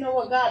said, you know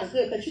what, God is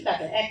good because you got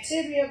the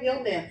activity of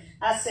your limb.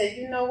 I said,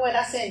 you know what?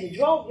 I said, you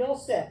drove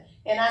yourself.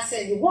 And I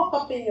said, you woke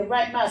up in your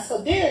right mind.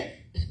 So then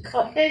the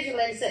Caucasian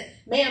lady said,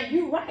 ma'am,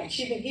 you right.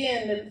 She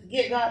began to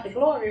give God the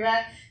glory,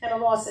 right? And the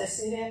Lord said,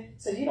 see there?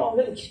 So you don't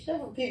really care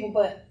for people,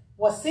 but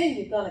what's in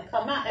you going to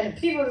come out. And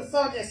the people that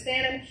saw just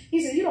standing,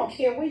 he said, you don't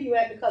care where you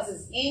at because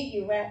it's in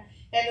you, right?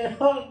 And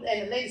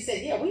the lady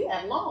said, yeah, we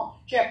have long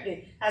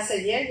jeopardy. I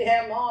said, yeah, you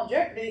have long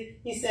jeopardy.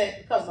 He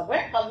said, because my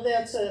grandmother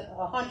lived to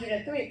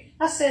 103.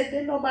 I said,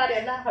 didn't nobody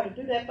allow her to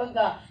do that but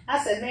God.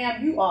 I said,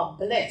 ma'am, you are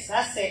blessed.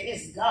 I said,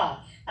 it's God.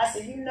 I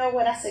said, you know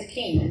what? I said,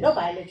 King,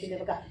 nobody let you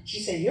live with God.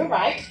 She said, you're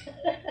right.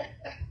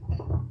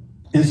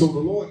 And so the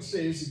Lord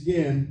says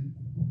again,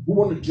 we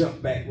want to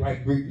jump back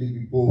right briefly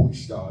before we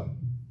start.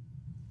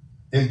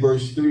 In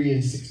verse 3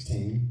 and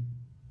 16,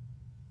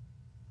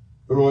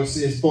 the Lord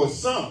says, for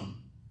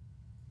some,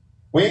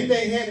 when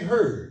they had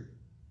heard,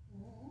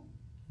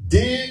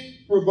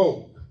 did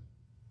provoke,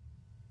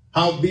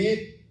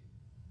 howbeit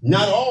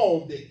not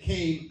all that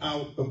came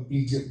out of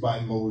Egypt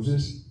by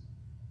Moses,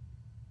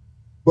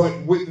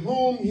 but with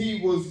whom he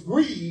was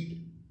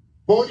grieved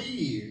 40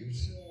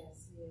 years.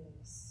 Yes,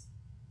 yes.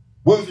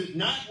 Was it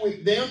not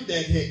with them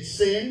that had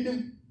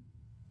sinned,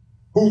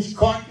 whose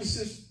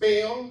carcasses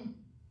fell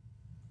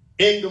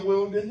in the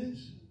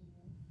wilderness,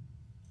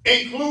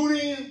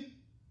 including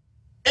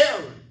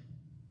Aaron,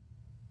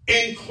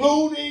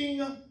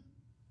 including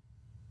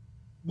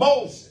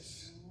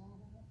Moses,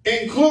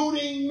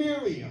 including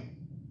Miriam?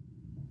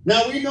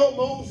 Now we know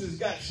Moses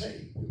got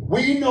saved.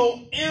 We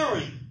know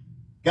Aaron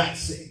got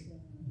saved.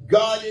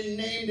 God had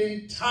named the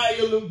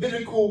entire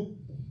Levitical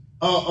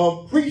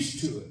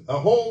priesthood, a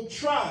whole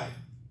tribe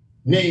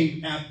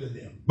named after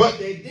them. But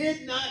they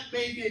did not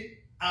make it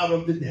out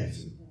of the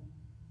desert.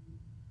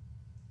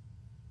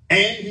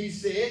 And he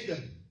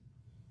said,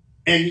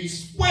 and he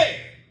swore,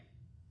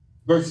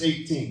 verse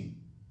 18,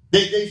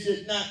 that they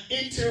should not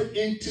enter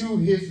into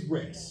his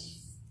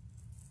rest,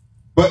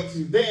 but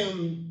to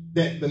them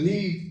that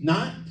believe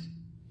not.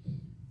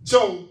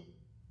 So,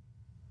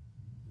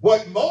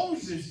 what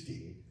Moses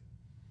did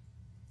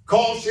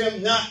caused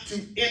him not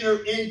to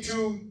enter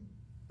into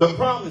the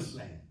promised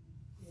land,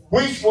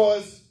 which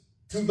was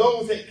to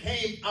those that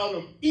came out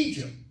of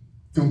Egypt.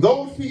 To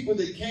those people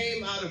that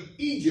came out of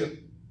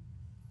Egypt,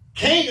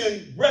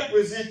 Canaan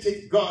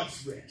represented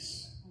God's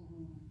rest.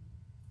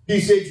 He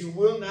said, you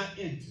will not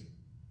enter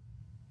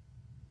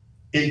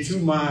into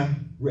my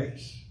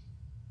rest.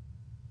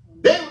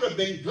 They would have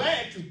been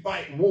glad to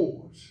fight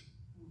wars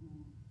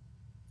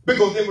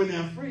because they were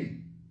now free.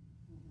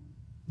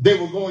 They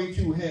were going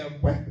to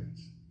have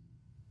weapons.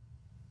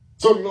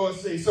 So the Lord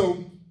says,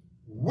 so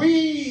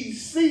we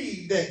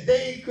see that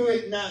they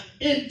could not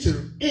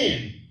enter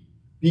in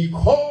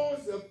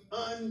because of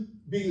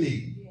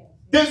unbelief.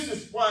 This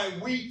is why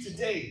we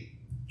today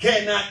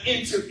cannot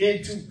enter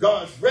into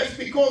God's rest,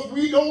 because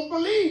we don't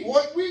believe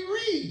what we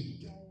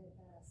read.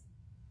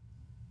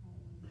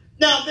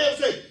 Now they'll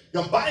say,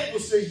 the Bible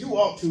says you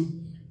ought to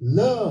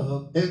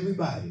love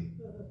everybody.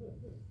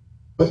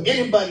 But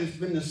anybody that's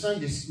been to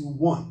Sunday school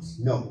once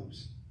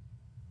knows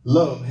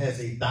love has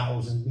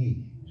 1,000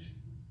 meanings.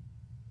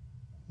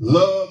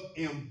 Love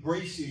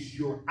embraces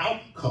your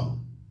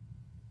outcome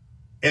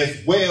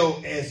as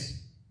well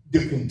as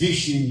the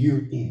condition you're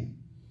in.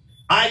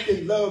 I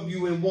can love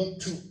you and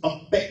want to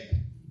affect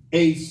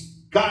a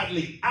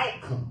godly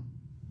outcome,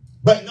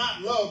 but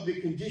not love the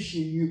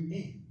condition you're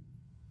in.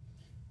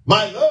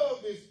 My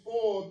love is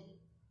for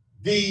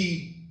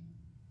the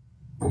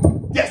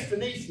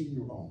destination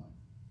you're on.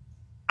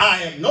 I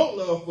have no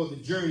love for the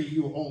journey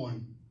you're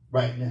on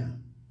right now.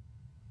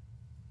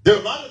 There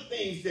are a lot of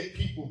things that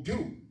people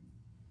do,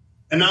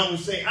 and I would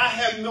say I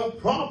have no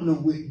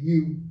problem with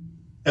you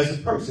as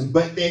a person,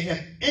 but they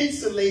have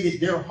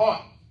insulated their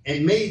heart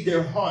and made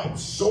their heart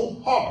so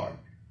hard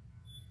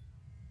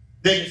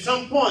that at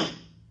some point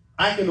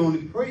I can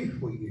only pray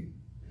for you.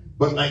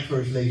 But like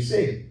First Lady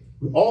said,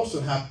 we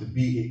also have to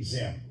be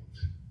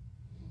examples.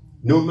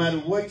 No matter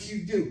what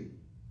you do,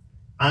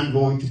 I'm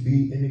going to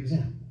be an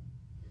example.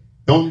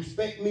 Don't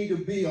expect me to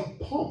be a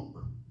punk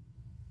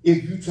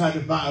if you try to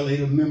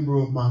violate a member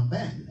of my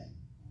family.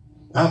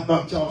 I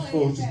thought y'all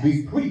supposed to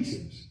be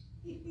preachers.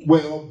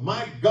 Well,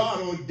 my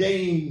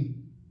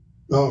God-ordained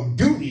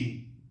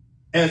duty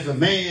as a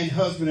man,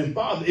 husband, and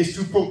father is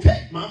to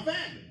protect my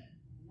family.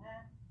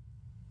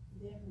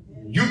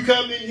 You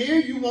come in here,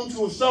 you want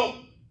to assault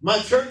my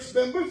church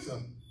members,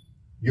 so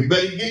you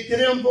better get to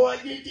them before I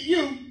get to you.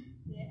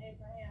 Yeah,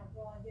 Abraham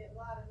going to get a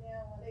lot of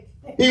them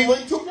when He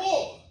went to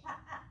war.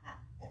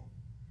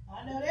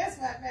 I know that's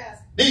my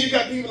pastor. Then you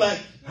got people like,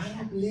 I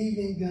don't believe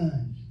in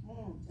guns.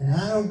 And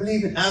I don't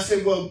believe in. I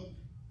said, well,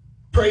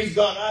 praise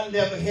God, I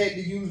never had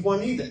to use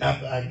one either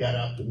after I got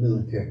out the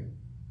military.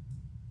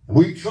 And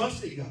we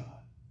trusted God.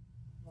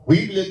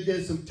 We lived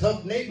in some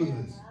tough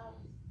neighborhoods.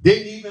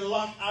 Didn't even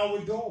lock our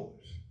doors.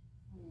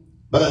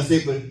 But I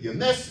said, but if you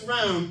mess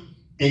around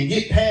and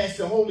get past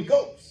the Holy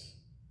Ghost,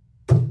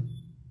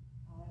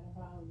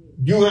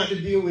 you have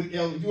to deal with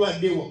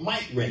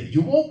Mike Reddy.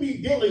 You won't be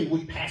dealing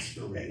with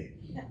Pastor Reddy.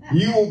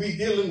 You will be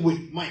dealing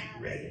with Mike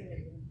Reddy.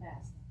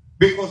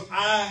 Because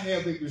I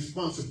have a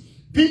responsibility.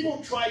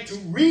 People try to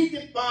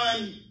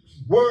redefine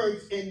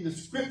words in the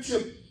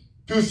scripture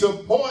to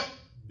support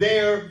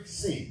their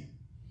sin.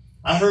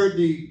 I heard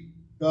the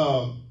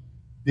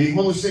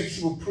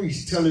homosexual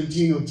priest telling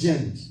Geno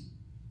Jennings,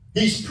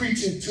 he's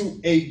preaching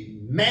to a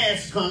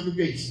mass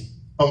congregation.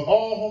 of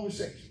all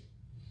homosexuals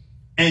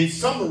and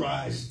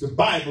summarize the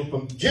Bible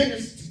from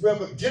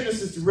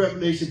Genesis to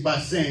Revelation by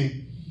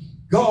saying,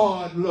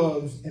 God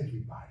loves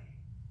everybody.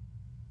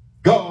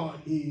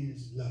 God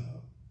is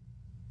love.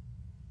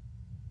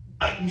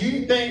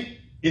 You think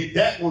if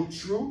that were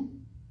true,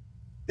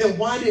 then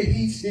why did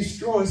he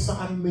destroy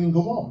Sodom and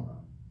Gomorrah?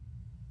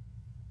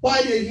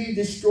 Why did he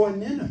destroy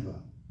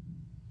Nineveh?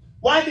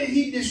 Why did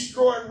he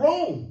destroy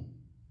Rome?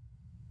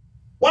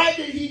 Why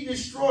did he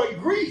destroy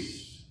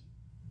Greece?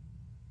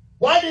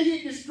 Why did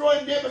he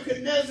destroy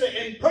Nebuchadnezzar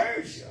and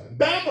Persia and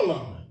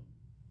Babylon?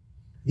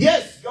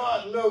 Yes,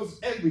 God loves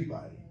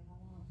everybody.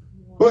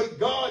 But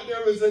God,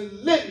 there is a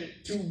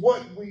limit to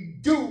what we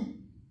do.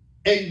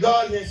 And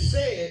God has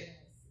said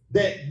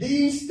that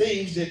these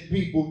things that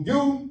people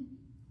do,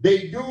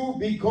 they do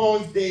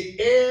because they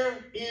err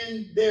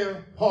in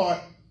their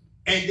heart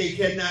and they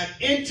cannot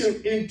enter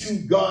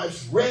into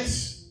God's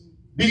rest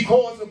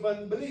because of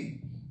unbelief.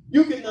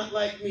 You cannot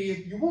like me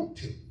if you want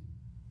to.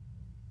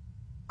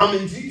 I'm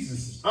in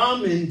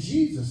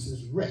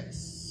Jesus'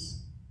 rest.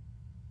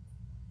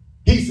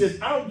 He says,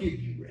 I'll give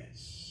you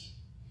rest.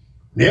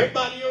 And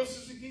everybody else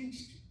is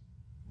against you.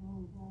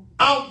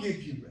 I'll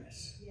give you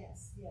rest.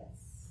 Yes,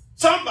 yes.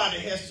 Somebody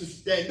has to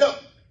stand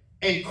up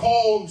and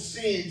call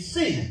sin,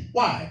 sin.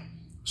 Why?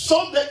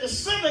 So that the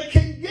sinner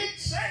can get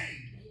saved.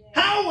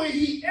 How will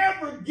he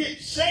ever get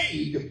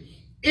saved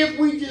if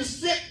we just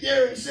sit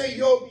there and say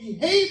your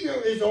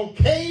behavior is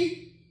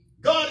okay?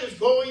 God is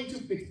going to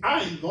fix.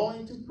 I am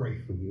going to pray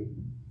for you.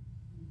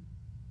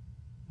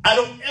 I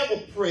don't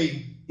ever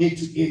pray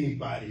into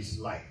anybody's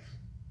life.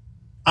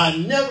 I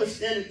never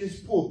stand at this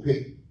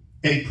pulpit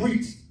and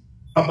preach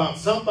about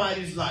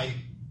somebody's life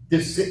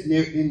that's sitting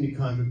there in the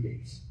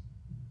congregation.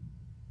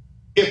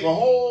 If a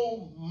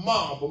whole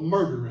mob of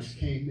murderers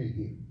came in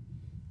here,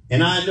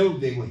 and I know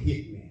they were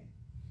hitmen,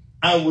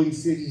 I wouldn't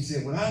sit and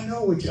say, well, I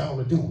know what y'all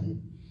are doing.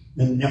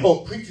 And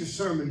preach a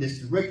sermon that's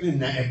directly,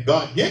 now if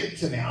God give it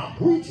to me, I'll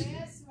preach it.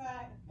 That's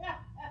right.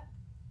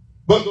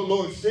 But the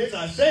Lord says,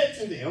 I said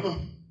to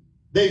them,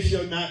 they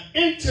shall not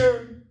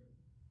enter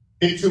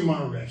into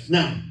my rest.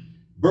 Now,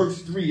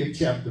 verse 3 of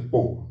chapter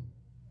 4.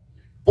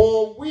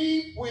 For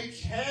we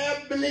which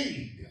have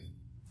believed,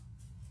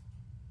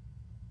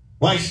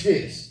 watch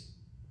this,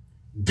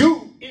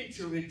 do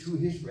enter into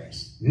his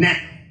rest now,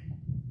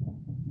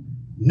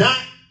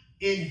 not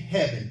in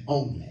heaven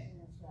only.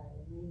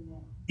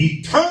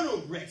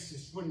 Eternal rest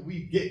is when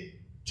we get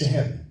to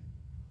heaven.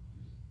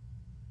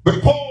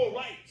 But Paul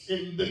writes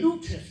in the New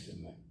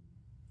Testament,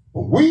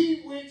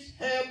 we which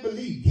have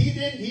believed.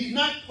 He's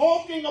not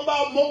talking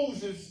about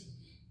Moses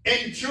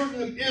and the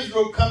children of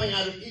Israel coming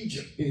out of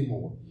Egypt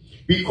anymore.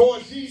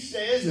 Because he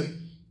says,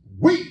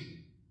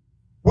 we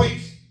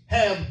which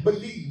have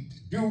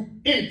believed do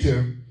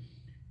enter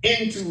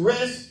into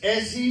rest,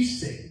 as he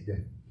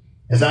said,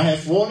 as I have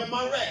sworn in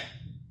my wrath,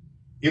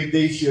 if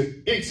they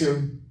should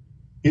enter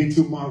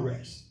into my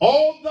rest.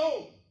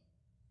 Although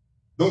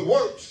the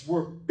works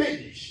were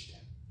finished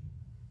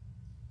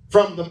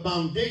from the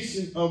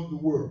foundation of the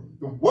world.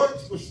 The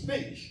works was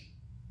finished.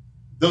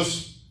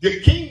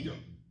 The kingdom,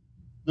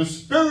 the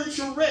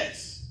spiritual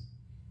rest,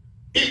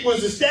 it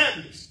was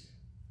established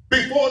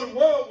before the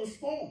world was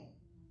formed.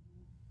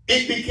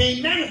 It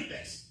became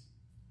manifest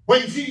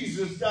when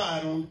Jesus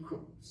died on the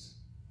cross.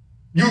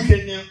 You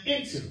can now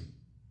enter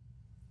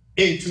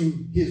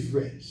into his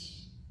rest.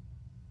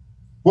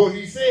 For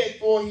he said,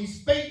 for he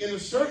spake in a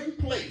certain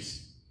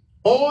place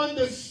on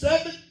the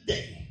seventh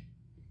day,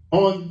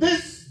 on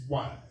this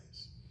wise,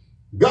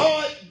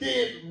 God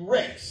did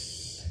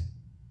rest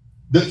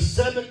the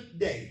seventh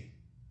day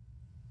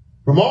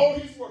from all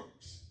his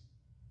works.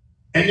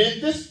 And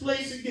in this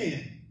place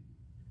again,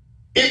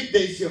 if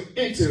they shall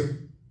enter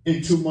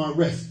into my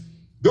rest.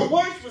 The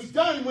work was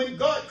done when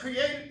God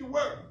created the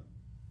world.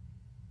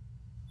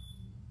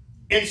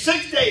 In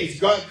 6 days,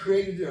 God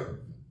created the earth.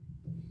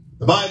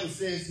 The Bible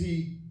says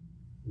he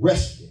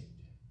rested.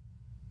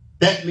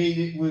 That means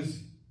it was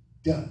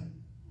done.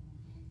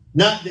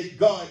 Not that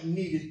God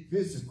needed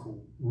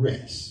physical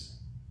rest,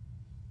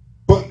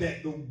 but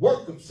that the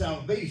work of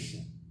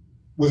salvation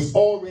was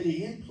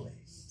already in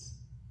place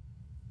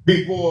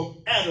before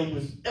Adam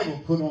was ever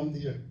put on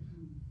the earth.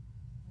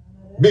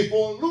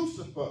 Before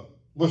Lucifer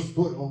was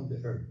put on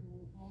the earth.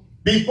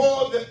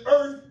 Before the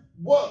earth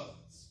was.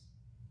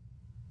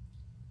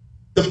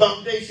 The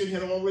foundation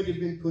had already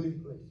been put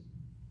in place.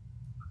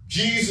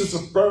 Jesus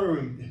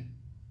affirmed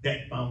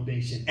that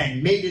foundation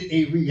and made it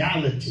a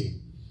reality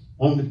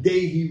on the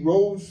day he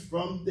rose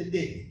from the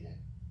dead.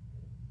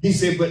 He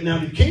said, but now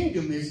the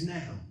kingdom is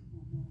now.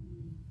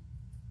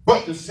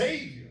 But the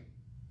Savior,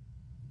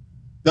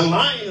 the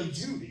Lion of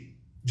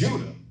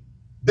Judah,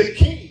 the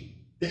King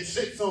that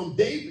sits on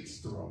David's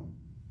throne,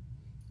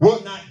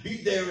 will not be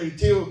there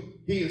until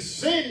he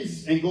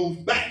ascends and goes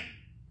back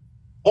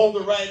on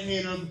the right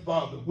hand of the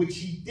Father, which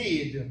he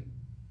did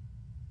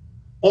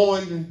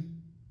on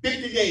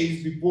 50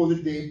 days before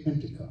the day of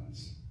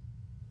Pentecost.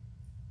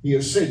 He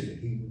ascended.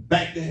 He went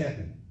back to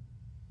heaven.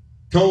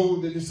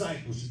 Told the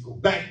disciples to go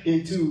back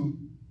into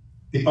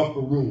the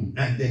upper room.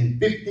 And then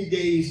 50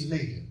 days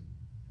later,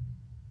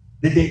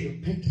 the day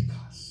of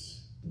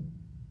Pentecost.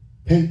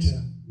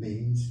 Penta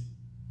means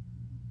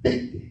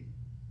 50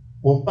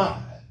 or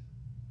 5.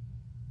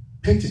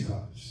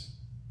 Pentecost.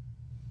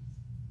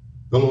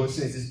 The Lord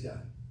says it's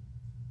done.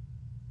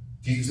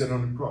 Jesus said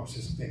on the cross,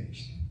 it's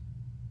finished.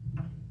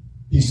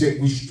 He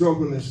said we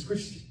struggle as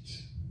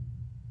Christians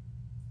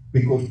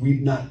because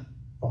we've not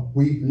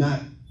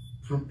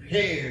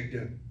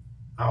prepared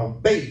our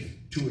faith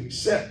to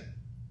accept.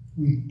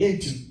 We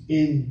enter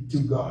into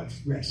God's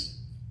rest.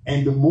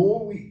 And the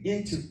more we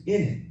enter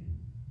in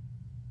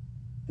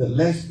it, the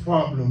less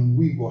problem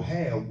we will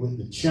have with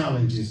the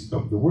challenges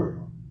of the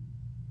world.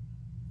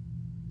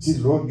 See,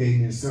 the Lord gave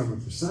me a sermon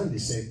for Sunday,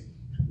 said,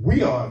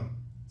 we are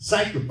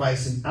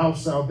sacrificing our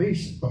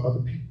salvation for other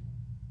people.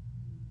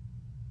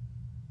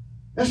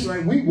 That's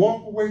right. We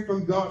walk away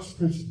from God's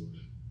principles.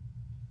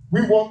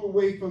 We walk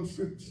away from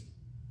Scripture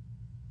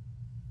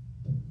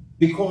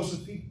because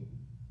of people.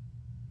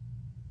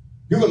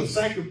 You're going to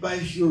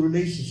sacrifice your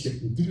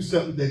relationship and do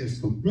something that is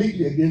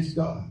completely against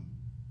God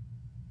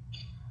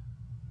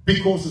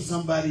because of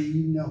somebody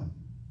you know.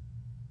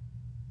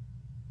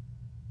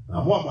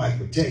 Now, my wife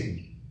would tell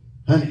you,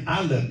 honey,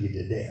 I love you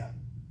to death.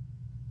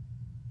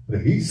 But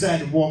if you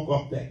decide to walk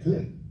off that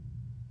cliff,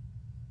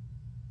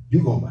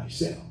 you're going by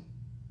yourself.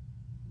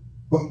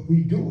 But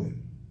we do it.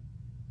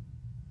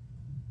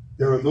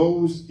 There are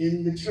those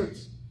in the church,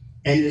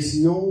 and it's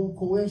no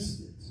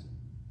coincidence.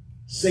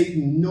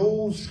 Satan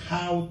knows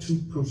how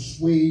to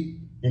persuade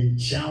and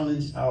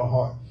challenge our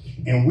heart.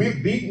 And we're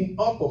beaten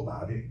up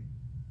about it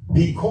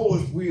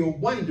because we are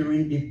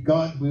wondering if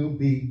God will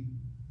be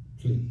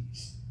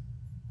pleased.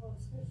 Well,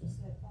 the scripture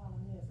said, follow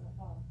me as I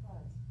follow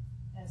Christ.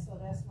 And so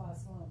that's why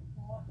it's so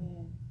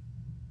important.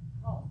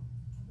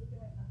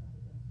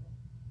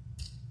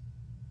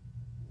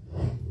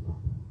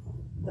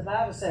 The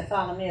Bible said,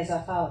 follow me as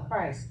I follow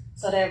Christ.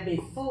 So that would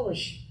be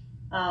foolish.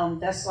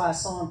 That's why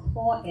it's so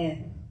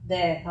important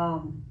that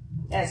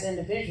as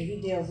individuals,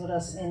 he deals with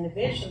us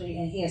individually,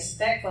 and he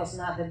expects us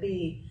not to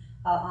be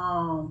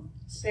a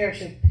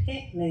spiritual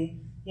picnic.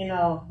 You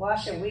know, why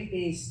should we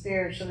be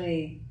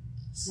spiritually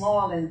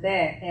small in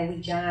that and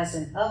we giants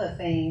in other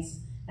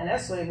things? And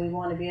that's where we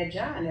want to be a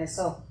giant in.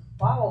 So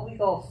why would we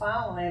go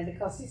follow him?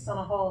 Because he's going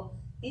to hold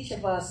each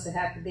of us to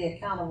have to be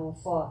accountable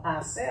for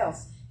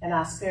ourselves and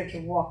our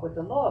spiritual walk with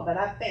the Lord. But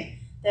I think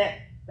that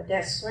with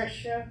that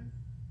scripture,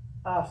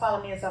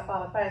 follow me as I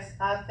follow Christ,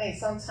 I think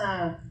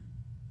sometimes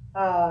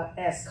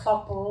as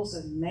couples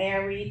and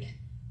married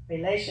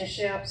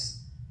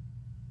relationships,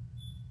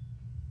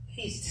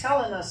 he's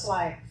telling us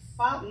like,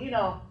 you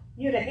know,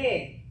 you're the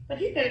head. But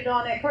you could have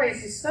done that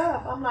crazy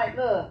stuff. I'm like,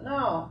 look,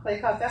 no,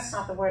 because that's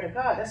not the word of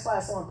God. That's why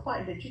it's so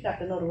important that you got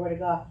to know the word of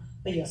God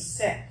for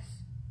yourself.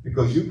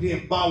 Because you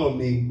can't follow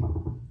me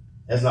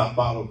as I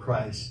follow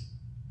Christ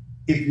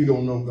if you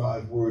don't know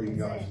God's word and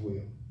God's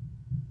will.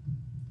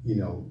 You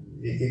know,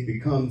 it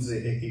becomes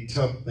a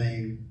tough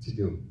thing to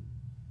do.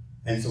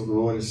 And so the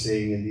Lord is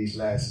saying in these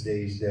last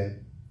days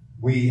that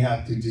we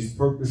have to just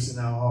purpose in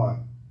our heart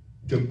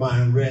to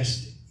find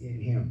rest in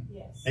him.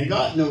 Yes. And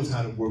God knows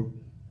how to work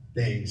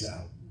things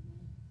out.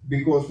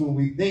 Because when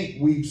we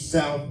think we've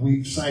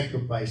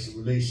sacrificed a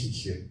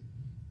relationship,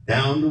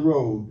 down the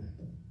road,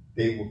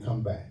 they will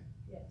come back.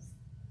 Yes.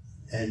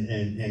 And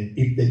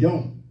if they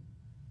don't,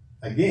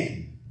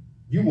 again,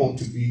 you want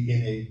to be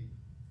in a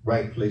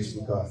right place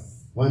with God.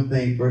 One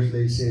thing First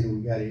Lady said,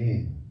 and we got to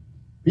end.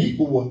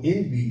 People will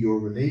envy your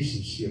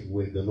relationship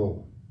with the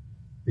Lord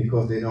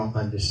because they don't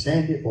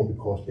understand it or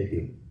because they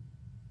do.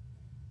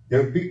 There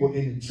are people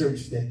in the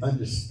church that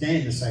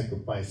understand the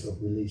sacrifice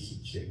of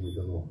relationship with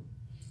the Lord.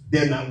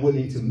 They're not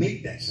willing to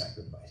make that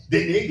sacrifice.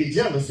 Then they get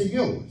jealous of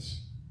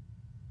yours.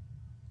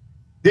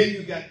 Then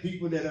you got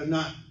people that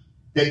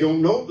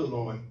don't know the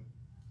Lord.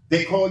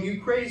 They call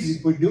you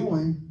crazy for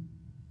doing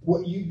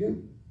what you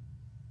do.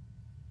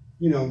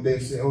 You know, they'll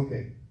say,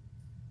 okay,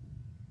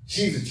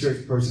 she's a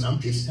church person, I'm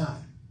just not.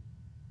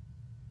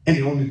 And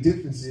the only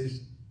difference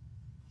is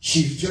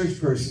she's a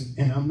church person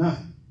and I'm not.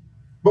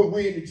 But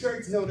we in the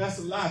church know that's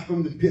a lie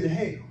from the pit of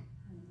hell.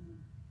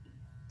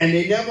 And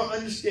they never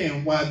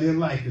understand why their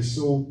life is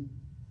so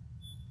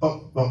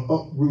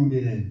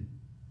uprooted. And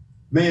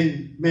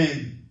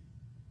man,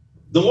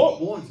 the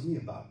Lord warns me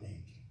about danger.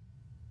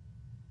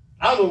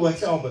 I don't know what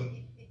y'all, but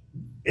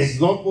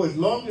as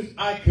long as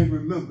I can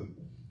remember,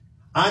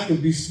 I can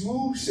be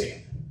smooth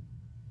sailing.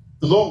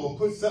 The Lord will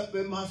put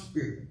something in my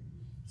spirit.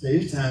 Say,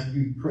 it's time for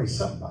you to pray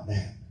something about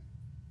that.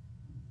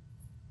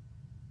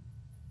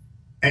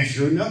 And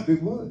sure enough,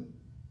 it would.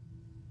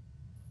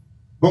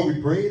 But we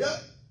pray it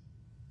up.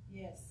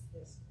 Yes.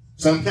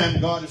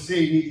 Sometimes God is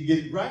saying you need to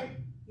get it right.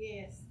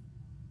 Yes.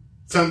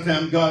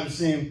 Sometimes God is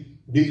saying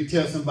you need to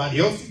tell somebody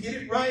else to get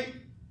it right.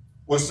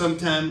 Or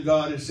sometimes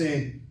God is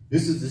saying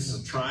this is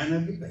a trying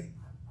of your faith.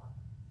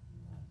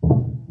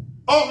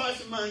 All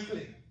hearts and mind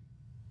clear.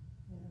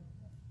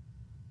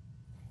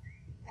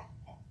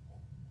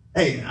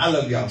 Hey, man, I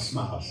love y'all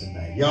smiles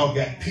tonight. Y'all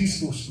got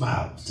peaceful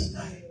smiles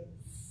tonight.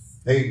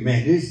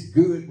 Amen. It's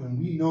good when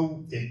we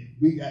know that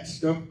we got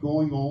stuff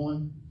going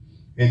on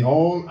in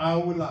all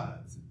our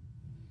lives.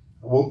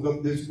 I woke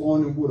up this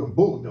morning with a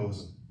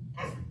bulldozer.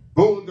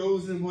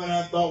 Bulldozing what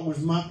I thought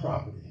was my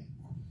property.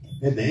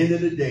 At the end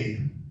of the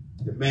day,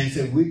 the man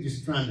said, we're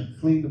just trying to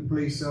clean the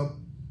place up,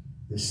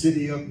 the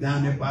city up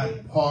down there by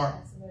the park.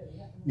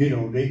 You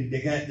know,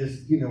 they got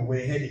this, you know, where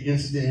they had the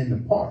incident in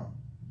the park.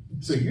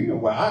 So you know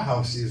where our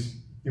house is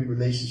in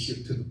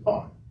relationship to the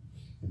park.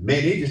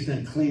 Man, they just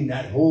done clean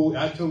that whole,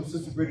 I told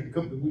Sister Brittany a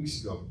couple of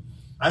weeks ago.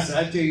 I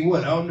said, I tell you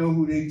what, I don't know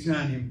who they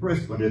trying to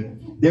impress, but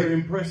they're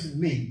impressing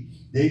me.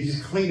 They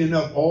just cleaning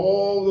up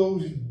all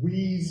those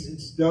weeds and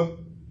stuff.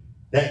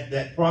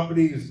 That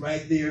property is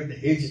right there at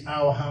the edge of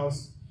our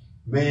house.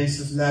 Man,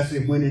 Sister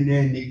Lashley went in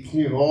there and they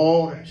cleared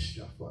all that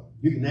stuff up.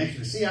 You can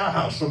actually see our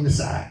house from the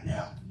side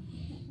now.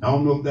 I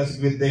don't know if that's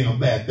a good thing or a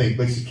bad thing,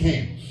 but you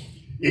can.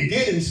 It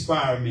did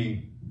inspire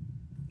me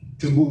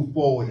to move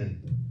forward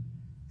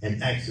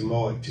and ask the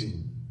Lord to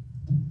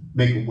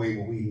make a way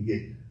where we can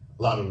get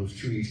a lot of those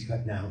trees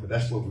cut down, but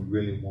that's what we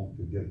really want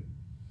to do.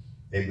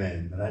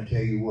 Amen. But I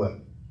tell you what,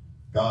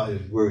 God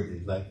is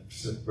worthy, like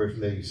the First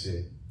Lady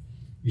said.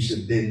 You should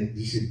have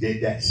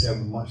did that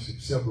several months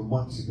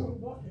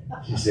ago.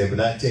 She said,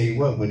 but I tell you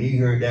what, when he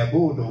heard that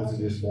bulldozer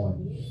this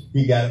morning,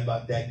 he got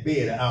about that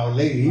bed. An hour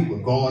later, he was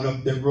going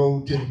up the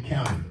road to the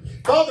county.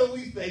 Father,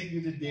 we thank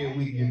you today.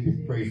 We give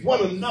you praise.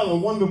 What another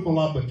wonderful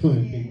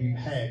opportunity we've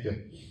had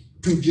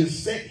to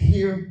just sit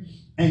here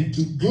and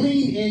to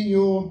glean in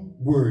your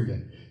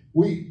word.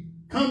 We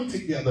come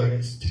together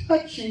as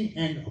touching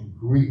and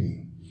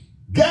agreeing,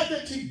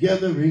 gather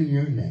together in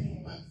your name.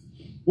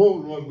 Oh,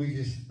 Lord, we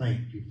just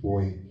thank you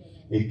for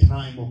a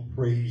time of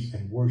praise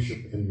and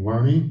worship and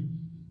learning.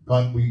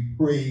 God, we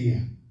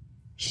pray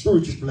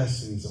spiritual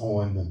blessings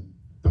on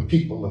the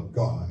people of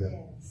God,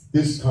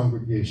 this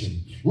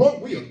congregation.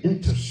 Lord, we are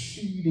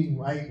interceding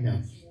right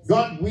now.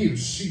 God, we are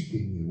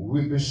seeking you.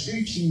 We're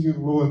beseeching you,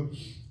 Lord,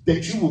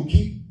 that you will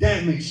keep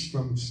damage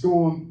from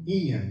Storm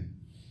Ian,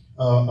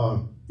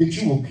 that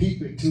you will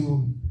keep it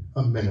to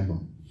a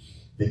minimum,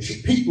 that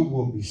your people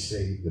will be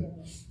saved.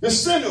 The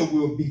sinner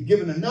will be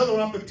given another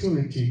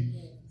opportunity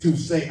to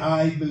say,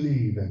 I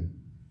believe. And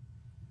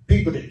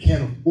people that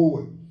can't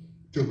afford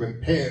to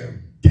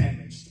repair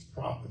damaged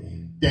property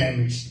and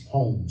damaged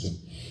homes.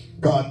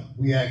 And God,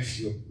 we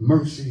ask your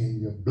mercy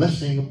and your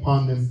blessing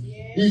upon them,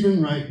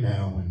 even right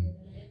now. And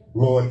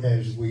Lord,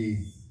 as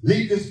we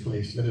leave this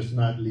place, let us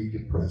not leave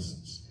your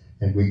presence.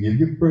 And we give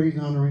you praise,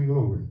 honor, and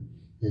glory.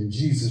 In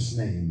Jesus'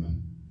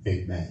 name,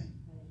 amen.